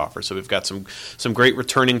has to offer. So we've got some great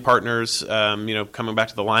returning partners, coming back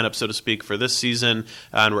to the lineup, so to speak, for this season,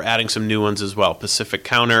 and we're adding some new ones as well. Pacific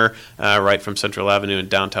Counter, right from Central Avenue in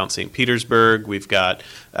downtown St. Petersburg. We've got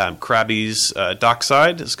Krabby's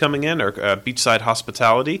Dockside is coming in, or Beachside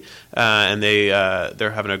Hospitality, and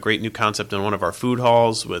they're having a great new concept in one of our food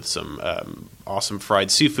halls with some awesome fried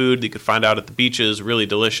seafood that you could find out at the beaches, really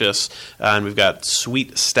delicious. And we've got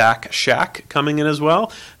Sweet Stack Shack coming in as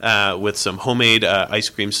well, with some homemade ice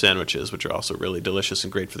cream sandwiches, which are also really delicious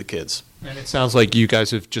and great for the kids. And it sounds like you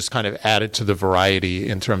guys have just kind of added to the variety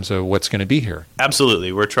in terms of what's going to be here.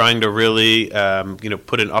 Absolutely. We're trying to really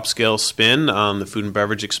put an upscale spin on the food and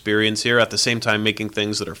beverage experience here, at the same time making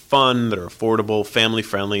things that are fun, that are affordable,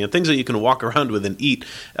 family-friendly, and things that you can walk around with and eat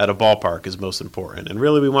at a ballpark is most important. And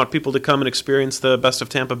really, we want people to come and experience the best of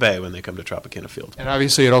Tampa Bay when they come to Tropicana Field. And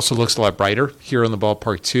obviously, it also looks a lot brighter here in the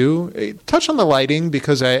ballpark, too. Touch on the lighting,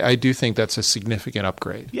 because I do think that's a significant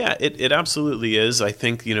upgrade. Yeah, it absolutely is. I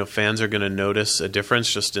think, fans are going to notice a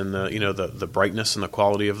difference just in the brightness and the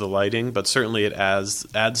quality of the lighting, but certainly it adds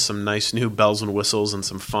some nice new bells and whistles and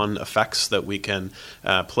some fun effects that we can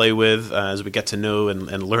play with as we get to know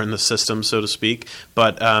and learn the system, so to speak.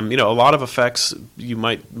 But a lot of effects you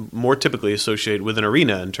might more typically associate with an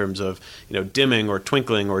arena in terms of dimming or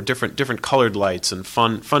twinkling or different colored lights and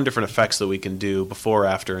fun different effects that we can do before,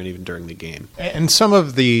 after, and even during the game. And some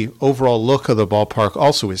of the overall look of the ballpark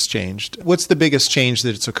also has changed. What's the biggest change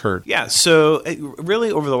that's occurred? Yeah, so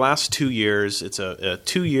really over the last 2 years, it's a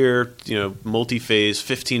 2-year, multi-phase,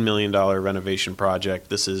 $15 million renovation project.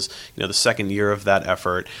 This is, the second year of that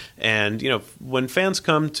effort. And, when fans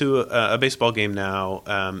come to a baseball game now,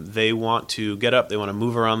 they want to get up, they want to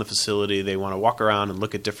move around the facility, they want to walk around and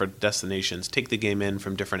look at different destinations, take the game in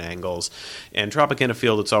from different angles. And Tropicana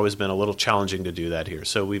Field, it's always been a little challenging to do that here.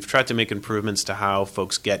 So we've tried to make improvements to how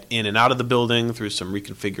folks get in and out of the building through some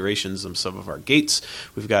reconfigurations of some of our gates.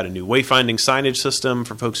 We've got a new wayfinding signage system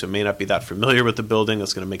for folks who may not be that familiar with the building.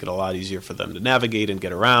 That's going to make it a lot easier for them to navigate and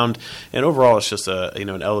get around. And overall, it's just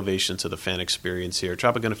an elevation to the fan experience here.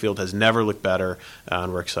 Tropicana Field has never looked better,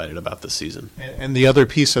 and we're excited about this season. And the other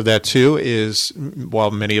piece of that, too, is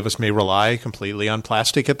while many of us may rely completely on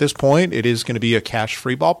plastic at this point, it is going to be a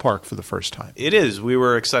cash-free ballpark for the first time. It is. We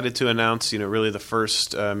were excited to announce, really the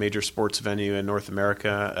first major sports venue in North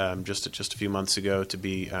America just a few months ago to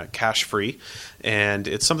be cash-free. And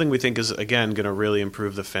it's something we think is, again, going to really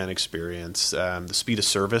improve the fan experience, the speed of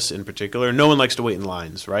service in particular. No one likes to wait in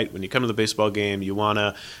lines, right? When you come to the baseball game, you want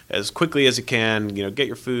to, as quickly as you can, get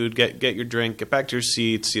your food, get your drink, get back to your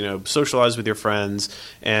seats, socialize with your friends.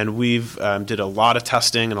 And we've did a lot of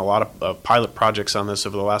testing and a lot of pilot projects on this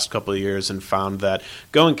over the last couple of years, and found that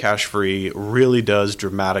going cash-free really does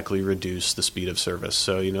dramatically reduce the speed of service.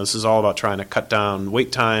 So, this is all about trying to cut down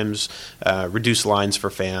wait times, reduce lines for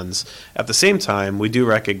fans. At the same time, we do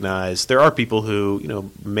recognize there are people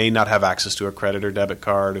who, may not have access to a credit or debit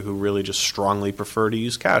card, who really just strongly prefer to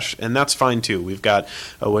use cash, and that's fine too. We've got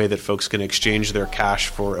a way that folks can exchange their cash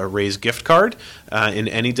for a Rays gift card in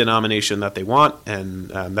any denomination that they want, and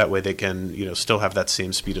that way they can, still have that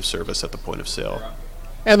same speed of service at the point of sale.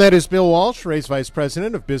 And that is Bill Walsh, Rays Vice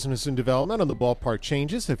President of Business and Development, on the ballpark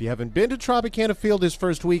changes. If you haven't been to Tropicana Field this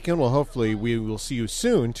first weekend, well, hopefully we will see you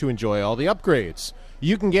soon to enjoy all the upgrades.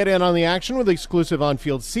 You can get in on the action with exclusive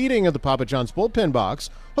on-field seating of the Papa John's Bullpen Box.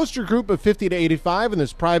 Host your group of 50 to 85 in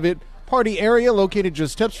this private party area located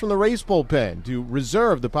just steps from the Rays bullpen. To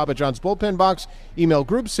reserve the Papa John's Bullpen Box, email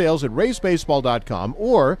group sales at raysbaseball.com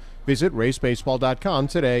or visit raysbaseball.com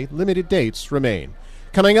today. Limited dates remain.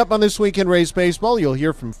 Coming up on This Week in Rays Baseball, you'll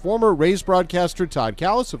hear from former Rays broadcaster Todd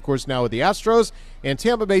Kalas, of course now with the Astros, and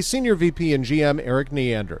Tampa Bay Senior VP and GM Eric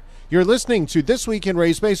Neander. You're listening to This Week in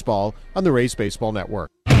Rays Baseball on the Rays Baseball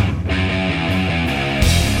Network.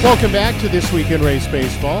 Welcome back to This Week in Rays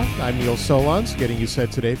Baseball. I'm Neil Solondz, getting you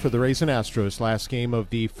set today for the Rays and Astros last game of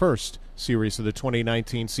the first series of the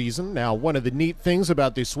 2019 season. Now, one of the neat things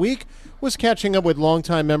about this week was catching up with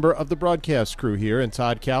longtime member of the broadcast crew here, and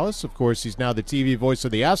Todd Kalas. Of course, he's now the TV voice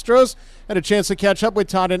of the Astros. Had a chance to catch up with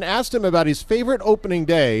Todd and asked him about his favorite opening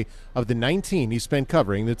day of the 19 he spent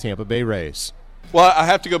covering the Tampa Bay Rays. Well, I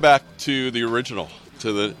have to go back to the original,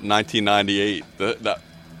 to the 1998. The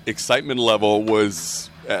excitement level was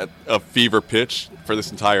at a fever pitch for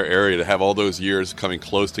this entire area, to have all those years coming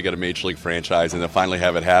close to get a Major League franchise and to finally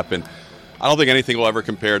have it happen. I don't think anything will ever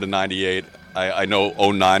compare to 98. I know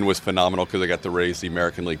 09 was phenomenal because I got to raise the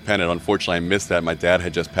American League pennant. Unfortunately, I missed that. My dad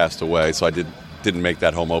had just passed away, so I didn't make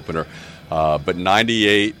that home opener. But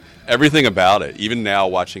 98, everything about it. Even now,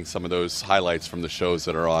 watching some of those highlights from the shows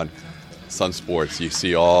that are on Sun Sports, you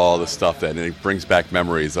see all the stuff and it brings back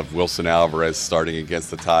memories of Wilson Alvarez starting against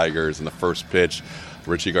the Tigers and the first pitch,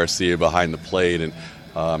 Richie Garcia behind the plate, and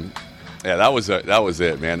that was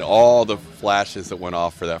it, man. All the flashes that went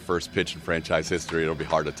off for that first pitch in franchise history, it'll be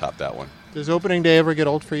hard to top that one. Does opening day ever get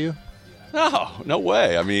old for you? No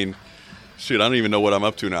way. I mean, shoot, I don't even know what I'm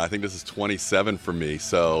up to now. I think this is 27 for me,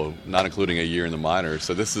 so not including a year in the minors.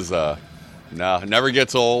 So this is it never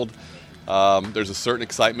gets old. There's a certain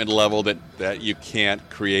excitement level that you can't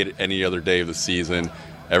create any other day of the season.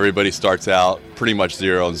 Everybody starts out pretty much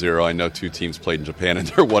 0-0. I know 2 teams played in Japan and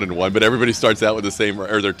they're 1-1, but everybody starts out with the same,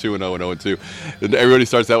 or they're 2-0 and 0-2. And everybody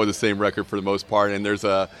starts out with the same record for the most part. And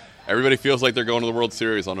everybody feels like they're going to the World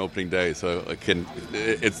Series on opening day, so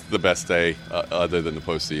it's the best day other than the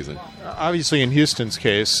postseason. Obviously, in Houston's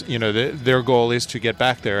case, their goal is to get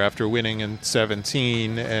back there after winning in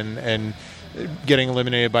 17 and getting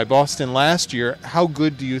eliminated by Boston last year. How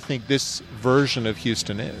good do you think this version of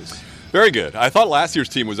Houston is? Very good. I thought last year's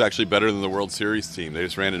team was actually better than the World Series team. They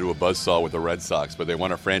just ran into a buzzsaw with the Red Sox, but they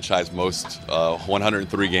won a franchise most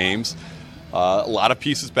 103 games. A lot of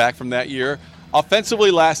pieces back from that year.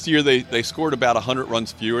 Offensively, last year they scored about 100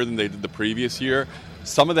 runs fewer than they did the previous year.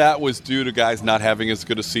 Some of that was due to guys not having as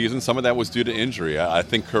good a season. Some of that was due to injury. I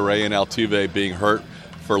think Correa and Altuve being hurt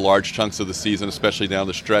for large chunks of the season, especially down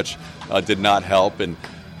the stretch, did not help. And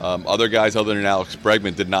other guys other than Alex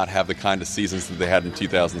Bregman did not have the kind of seasons that they had in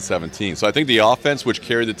 2017. So I think the offense, which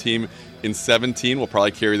carried the team in 17, will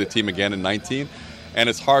probably carry the team again in 19. And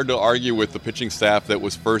it's hard to argue with the pitching staff that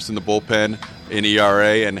was first in the bullpen in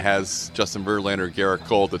ERA and has Justin Verlander, Garrett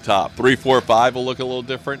Cole at the top. 3, 4, 5 will look a little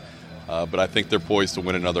different, but I think they're poised to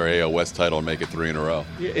win another AL West title and make it 3 in a row.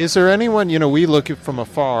 Is there anyone, we look at from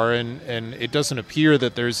afar and it doesn't appear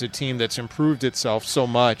that there's a team that's improved itself so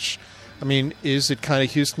much. I mean, is it kind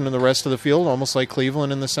of Houston and the rest of the field, almost like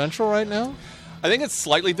Cleveland in the Central right now? I think it's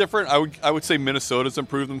slightly different. I would say Minnesota's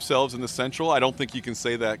improved themselves in the Central. I don't think you can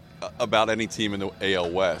say that about any team in the AL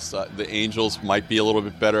West. The Angels might be a little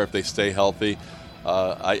bit better if they stay healthy.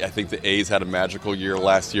 I think the A's had a magical year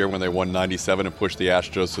last year when they won 97 and pushed the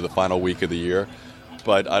Astros to the final week of the year.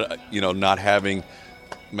 But not having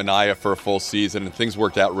Manaea for a full season, and things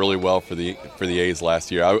worked out really well for the A's last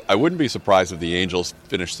year. I wouldn't be surprised if the Angels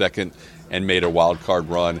finished second and made a wild card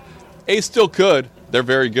run. A's still could. They're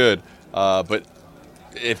very good. But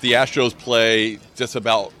if the Astros play just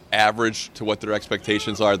about average to what their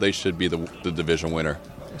expectations are, they should be the division winner.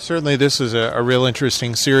 Certainly this is a real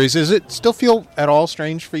interesting series. Does it still feel at all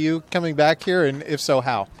strange for you coming back here, and if so,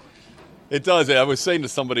 how? It does. I was saying to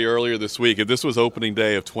somebody earlier this week, if this was opening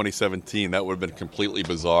day of 2017, that would have been completely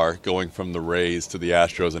bizarre, going from the Rays to the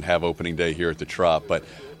Astros and have opening day here at the Trop. But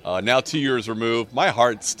now 2 years removed, my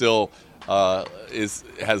heart still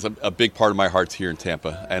has a big part of my heart's here in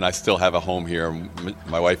Tampa, and I still have a home here.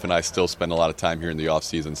 My wife and I still spend a lot of time here in the off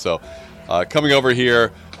season. So coming over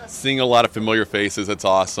here, seeing a lot of familiar faces, it's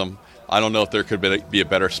awesome. I don't know if there could be a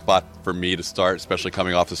better spot for me to start, especially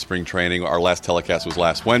coming off the spring training. Our last telecast was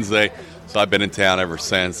last Wednesday, so I've been in town ever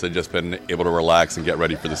since and just been able to relax and get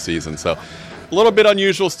ready for the season. So a little bit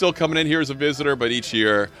unusual still coming in here as a visitor, but each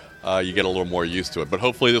year you get a little more used to it. But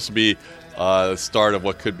hopefully this will be the start of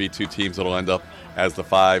what could be 2 teams that will end up as the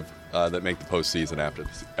 5 that make the postseason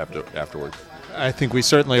afterwards. I think we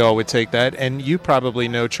certainly all would take that. And you probably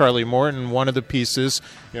know Charlie Morton, one of the pieces.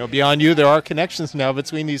 Beyond you, there are connections now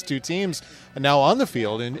between these 2 teams and now on the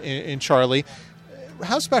field in Charlie.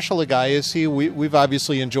 How special a guy is he? We've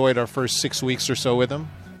obviously enjoyed our first 6 weeks or so with him.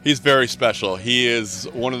 He's very special. He is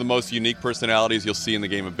one of the most unique personalities you'll see in the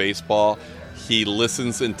game of baseball. He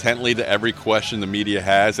listens intently to every question the media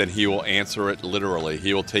has, and he will answer it literally.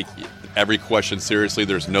 He will take every question seriously.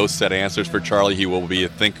 There's no set answers for Charlie. He will be a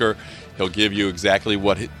thinker. He'll give you exactly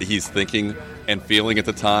what he's thinking and feeling at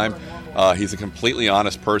the time. He's a completely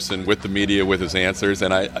honest person with the media, with his answers.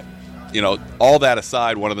 And all that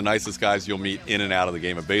aside, one of the nicest guys you'll meet in and out of the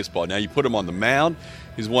game of baseball. Now, you put him on the mound,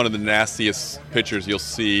 he's one of the nastiest pitchers you'll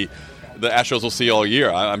see. The Astros will see all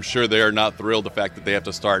year. I'm sure they are not thrilled the fact that they have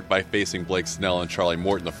to start by facing Blake Snell and Charlie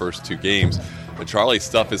Morton the first 2 games. But Charlie's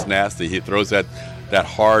stuff is nasty. He throws that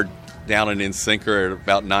hard down and in sinker at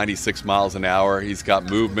about 96 miles an hour. He's got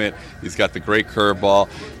movement. He's got the great curveball.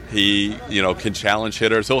 He, can challenge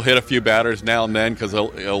hitters. He'll hit a few batters now and then because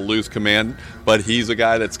he'll lose command. But he's a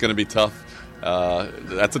guy that's going to be tough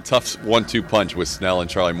That's a tough 1-2 punch with Snell and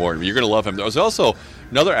Charlie Morton. You're going to love him. There was also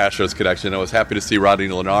another Astros connection. I was happy to see Rodney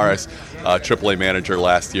Linares, AAA manager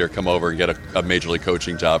last year, come over and get a major league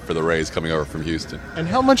coaching job for the Rays coming over from Houston. And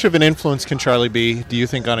how much of an influence can Charlie be, do you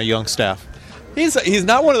think, on a young staff? He's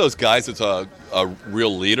not one of those guys that's a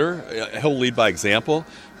real leader. He'll lead by example,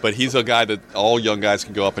 but he's a guy that all young guys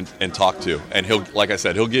can go up and talk to. And he'll, like I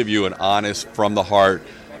said, he'll give you an honest, from the heart,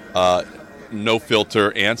 no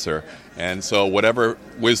filter answer. And so whatever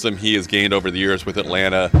wisdom he has gained over the years with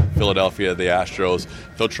Atlanta, Philadelphia, the Astros,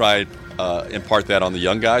 he'll try impart that on the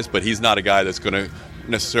young guys. But he's not a guy that's going to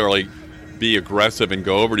necessarily be aggressive and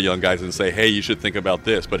go over to young guys and say, hey, you should think about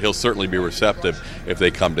this. But he'll certainly be receptive if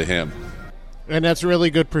they come to him. And that's a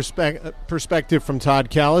really good perspective from Todd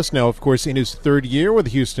Kalas. Now, of course, in his third year with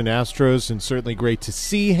the Houston Astros, and certainly great to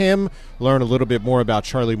see him learn a little bit more about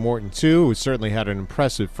Charlie Morton, too, who certainly had an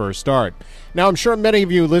impressive first start. Now, I'm sure many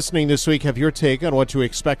of you listening this week have your take on what to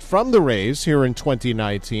expect from the Rays here in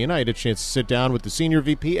 2019. I had a chance to sit down with the Senior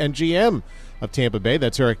VP and GM of Tampa Bay,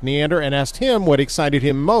 that's Erik Neander, and asked him what excited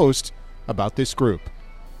him most about this group.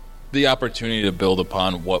 The opportunity to build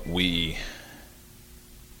upon what we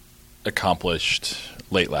accomplished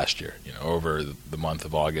late last year. Over the month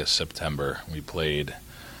of August, September, we played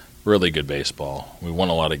really good baseball. We won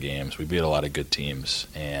a lot of games. We beat a lot of good teams,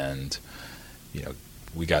 and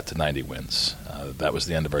we got to 90 wins. That was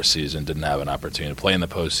the end of our season. Didn't have an opportunity to play in the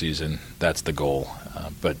postseason. That's the goal.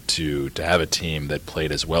 But to have a team that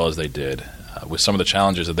played as well as they did, with some of the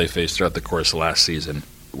challenges that they faced throughout the course of last season,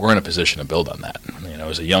 we're in a position to build on that. It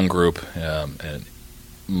was a young group, and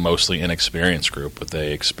mostly inexperienced group, but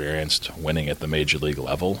they experienced winning at the major league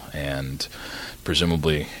level, and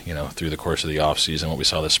presumably, through the course of the offseason, what we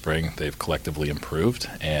saw this spring, they've collectively improved.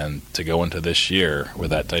 And to go into this year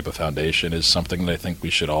with that type of foundation is something that I think we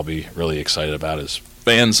should all be really excited about as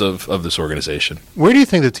fans of this organization. Where do you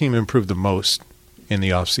think the team improved the most in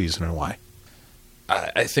the offseason, and why?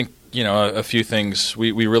 I think, a few things.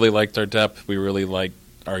 We really liked our depth. We really liked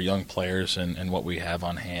our young players and what we have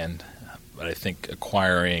on hand. But I think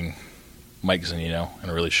acquiring Mike Zunino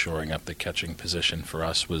and really shoring up the catching position for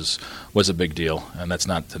us was a big deal. And that's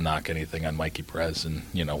not to knock anything on Mikey Perez and,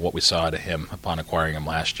 what we saw out of him upon acquiring him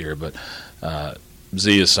last year. But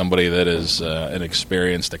Z is somebody that is an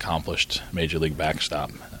experienced, accomplished major league backstop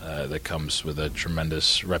that comes with a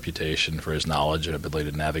tremendous reputation for his knowledge and ability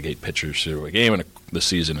to navigate pitchers through a game and the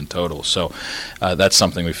season in total. So that's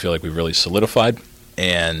something we feel like we've really solidified.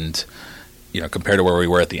 And compared to where we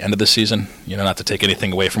were at the end of the season, not to take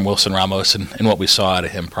anything away from Wilson Ramos and what we saw out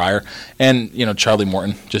of him prior. And, Charlie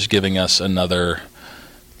Morton just giving us another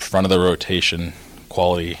front of the rotation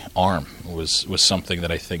quality arm was something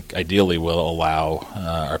that I think ideally will allow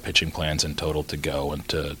our pitching plans in total to go and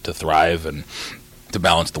to thrive and to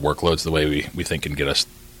balance the workloads the way we think can get us,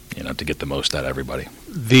 to get the most out of everybody.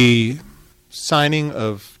 The signing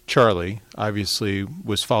of Charlie obviously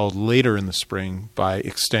was followed later in the spring by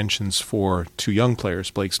extensions for two young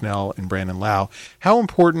players, Blake Snell and Brandon Lau. How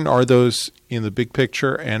important are those in the big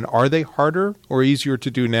picture, and are they harder or easier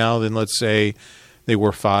to do now than, let's say, they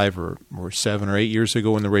were 5 or 7 or 8 years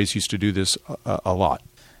ago when the Rays used to do this a lot?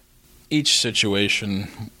 Each situation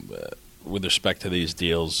with respect to these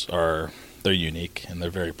deals they're unique and they're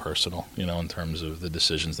very personal, in terms of the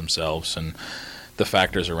decisions themselves and the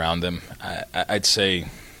factors around them. I'd say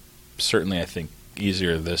certainly I think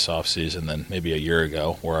easier this offseason than maybe a year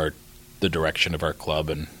ago, where the direction of our club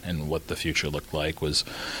and what the future looked like was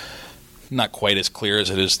not quite as clear as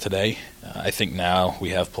it is today. I think now we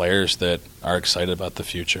have players that are excited about the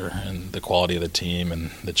future and the quality of the team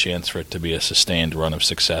and the chance for it to be a sustained run of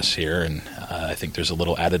success here. And I think there's a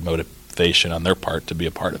little added motivation on their part to be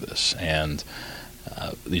a part of this. And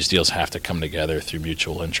these deals have to come together through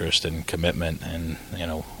mutual interest and commitment. And,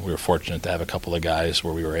 we were fortunate to have a couple of guys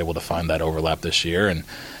where we were able to find that overlap this year and,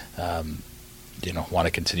 want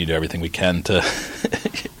to continue to do everything we can to,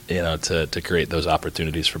 to create those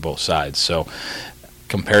opportunities for both sides. So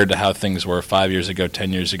compared to how things were 5 years ago,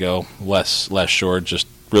 10 years ago, less short, just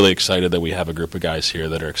really excited that we have a group of guys here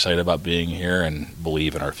that are excited about being here and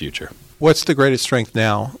believe in our future. What's the greatest strength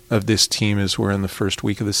now of this team as we're in the first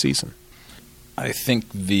week of the season? I think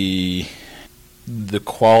the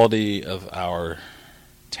quality of our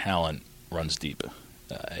talent runs deep.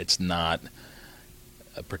 It's not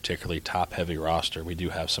a particularly top-heavy roster. We do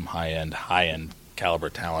have some high-end caliber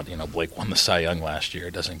talent. Blake won the Cy Young last year.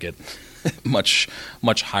 It doesn't get much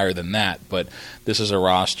higher than that. But this is a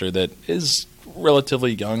roster that is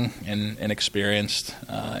relatively young and inexperienced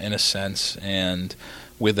in a sense. And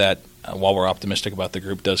with that, while we're optimistic about the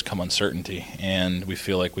group, does come uncertainty. And we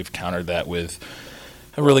feel like we've countered that with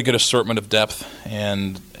a really good assortment of depth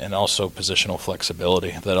and also positional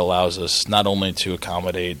flexibility that allows us not only to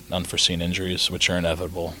accommodate unforeseen injuries, which are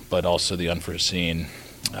inevitable, but also the unforeseen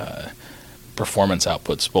performance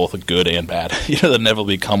outputs, both good and bad, that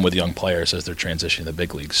inevitably come with young players as they're transitioning to the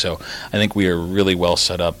big leagues. So I think we are really well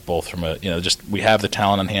set up, both from we have the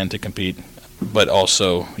talent on hand to compete, but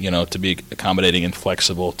also, to be accommodating and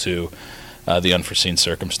flexible to the unforeseen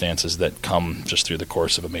circumstances that come just through the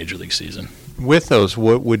course of a major league season. With those,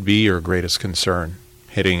 what would be your greatest concern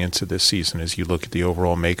heading into this season as you look at the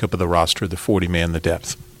overall makeup of the roster, the 40-man, the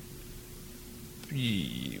depth?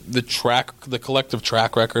 The collective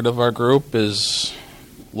track record of our group is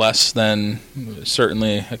less than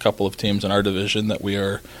certainly a couple of teams in our division that we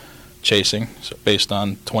are chasing, so based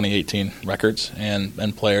on 2018 records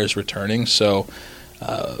and players returning. So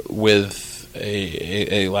with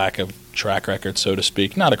a lack of track record, so to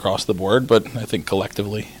speak, not across the board, but I think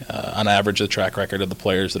collectively, on average, the track record of the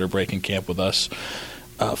players that are breaking camp with us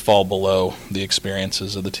fall below the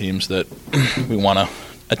experiences of the teams that we want to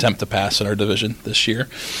attempt to pass in our division this year.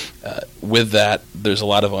 With that, there's a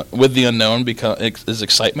lot of with the unknown is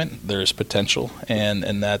excitement. There's potential,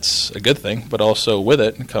 and that's a good thing. But also with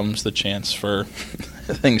it comes the chance for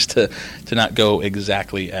things to not go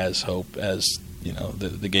exactly as hoped. As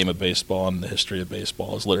the game of baseball and the history of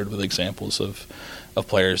baseball is littered with examples of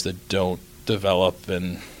players that don't develop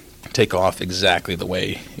and take off exactly the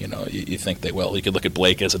way you think they will. You could look at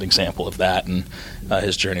Blake as an example of that, and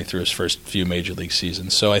his journey through his first few major league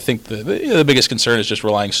seasons. So I think the biggest concern is just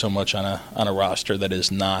relying so much on a roster that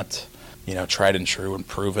is not tried and true and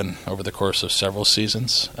proven over the course of several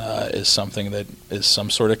seasons is something that is some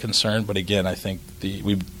sort of concern. But again, I think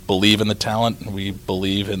we believe in the talent, and we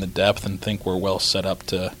believe in the depth, and think we're well set up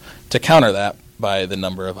to counter that by the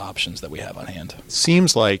number of options that we have on hand.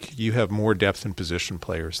 Seems like you have more depth in position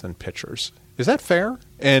players than pitchers. Is that fair?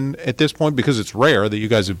 And at this point, because it's rare that you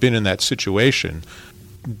guys have been in that situation,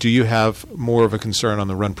 do you have more of a concern on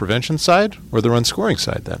the run prevention side or the run scoring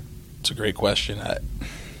side then? It's a great question. I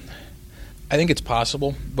think it's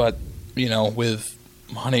possible, but with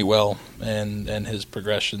Honeywell and his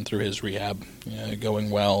progression through his rehab going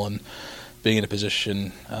well, and being in a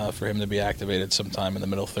position for him to be activated sometime in the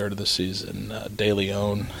middle third of the season. De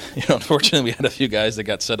Leon, unfortunately we had a few guys that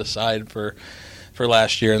got set aside for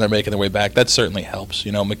last year, and they're making their way back. That certainly helps.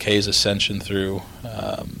 McKay's ascension through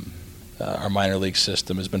our minor league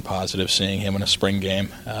system has been positive. Seeing him in a spring game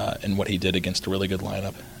and what he did against a really good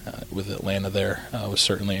lineup with Atlanta there was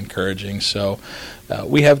certainly encouraging. So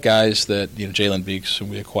we have guys that, Jalen Beeks, who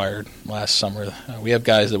we acquired last summer, we have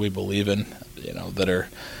guys that we believe in, that are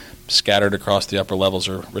scattered across the upper levels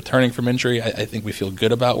or returning from injury. I think we feel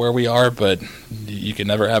good about where we are, but you can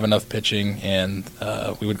never have enough pitching, and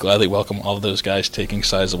we would gladly welcome all of those guys taking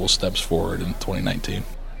sizable steps forward in 2019.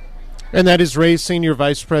 And that is Rays Senior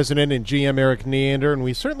Vice President and GM Erik Neander, and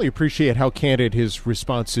we certainly appreciate how candid his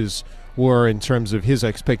responses were in terms of his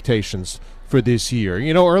expectations for this year.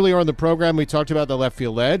 Earlier on the program, we talked about the left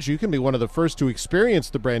field ledge. You can be one of the first to experience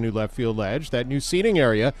the brand new left field ledge. That new seating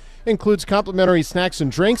area includes complimentary snacks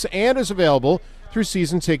and drinks and is available through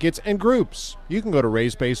season tickets and groups. You can go to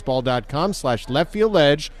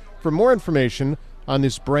raysbaseball.com/leftfieldledge for more information on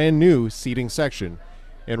this brand new seating section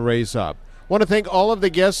and Raise Up. I want to thank all of the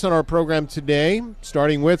guests on our program today,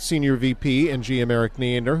 starting with Senior VP and GM Erik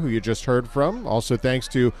Neander, who you just heard from. Also thanks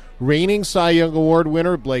to reigning Cy Young Award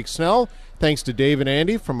winner Blake Snell. Thanks to Dave and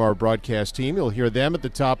Andy from our broadcast team. You'll hear them at the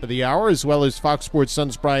top of the hour, as well as Fox Sports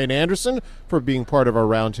Sun's Brian Anderson for being part of our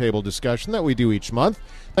roundtable discussion that we do each month.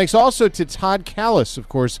 Thanks also to Todd Callis, of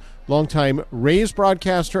course, longtime Rays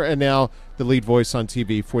broadcaster and now the lead voice on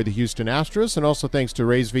TV for the Houston Astros. And also thanks to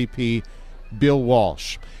Rays VP Bill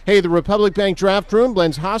Walsh. Hey, the Republic Bank Draft Room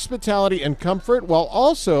blends hospitality and comfort while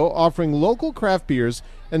also offering local craft beers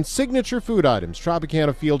and signature food items.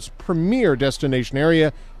 Tropicana Field's premier destination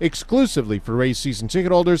area, exclusively for Rays season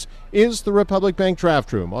ticket holders, is the Republic Bank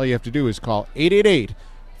Draft Room. All you have to do is call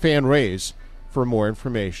 888-FAN-RAYS for more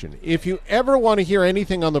information. If you ever want to hear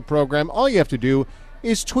anything on the program, all you have to do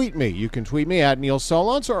is tweet me. You can tweet me at Neil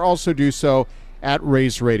Solondz or also do so at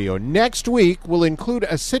Rays Radio. Next week, we'll include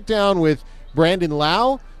a sit-down with Brandon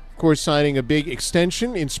Lau, of course, signing a big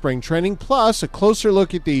extension in spring training, plus a closer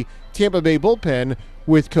look at the Tampa Bay bullpen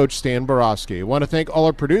with Coach Stan Borowski. I want to thank all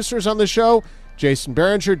our producers on the show, Jason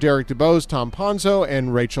Behringer, Derek DeBose, Tom Ponzo,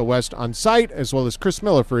 and Rachel West on site, as well as Chris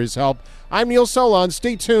Miller for his help. I'm Neil Solondz.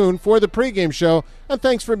 Stay tuned for the pregame show, and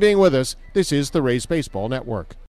thanks for being with us. This is the Rays Baseball Network.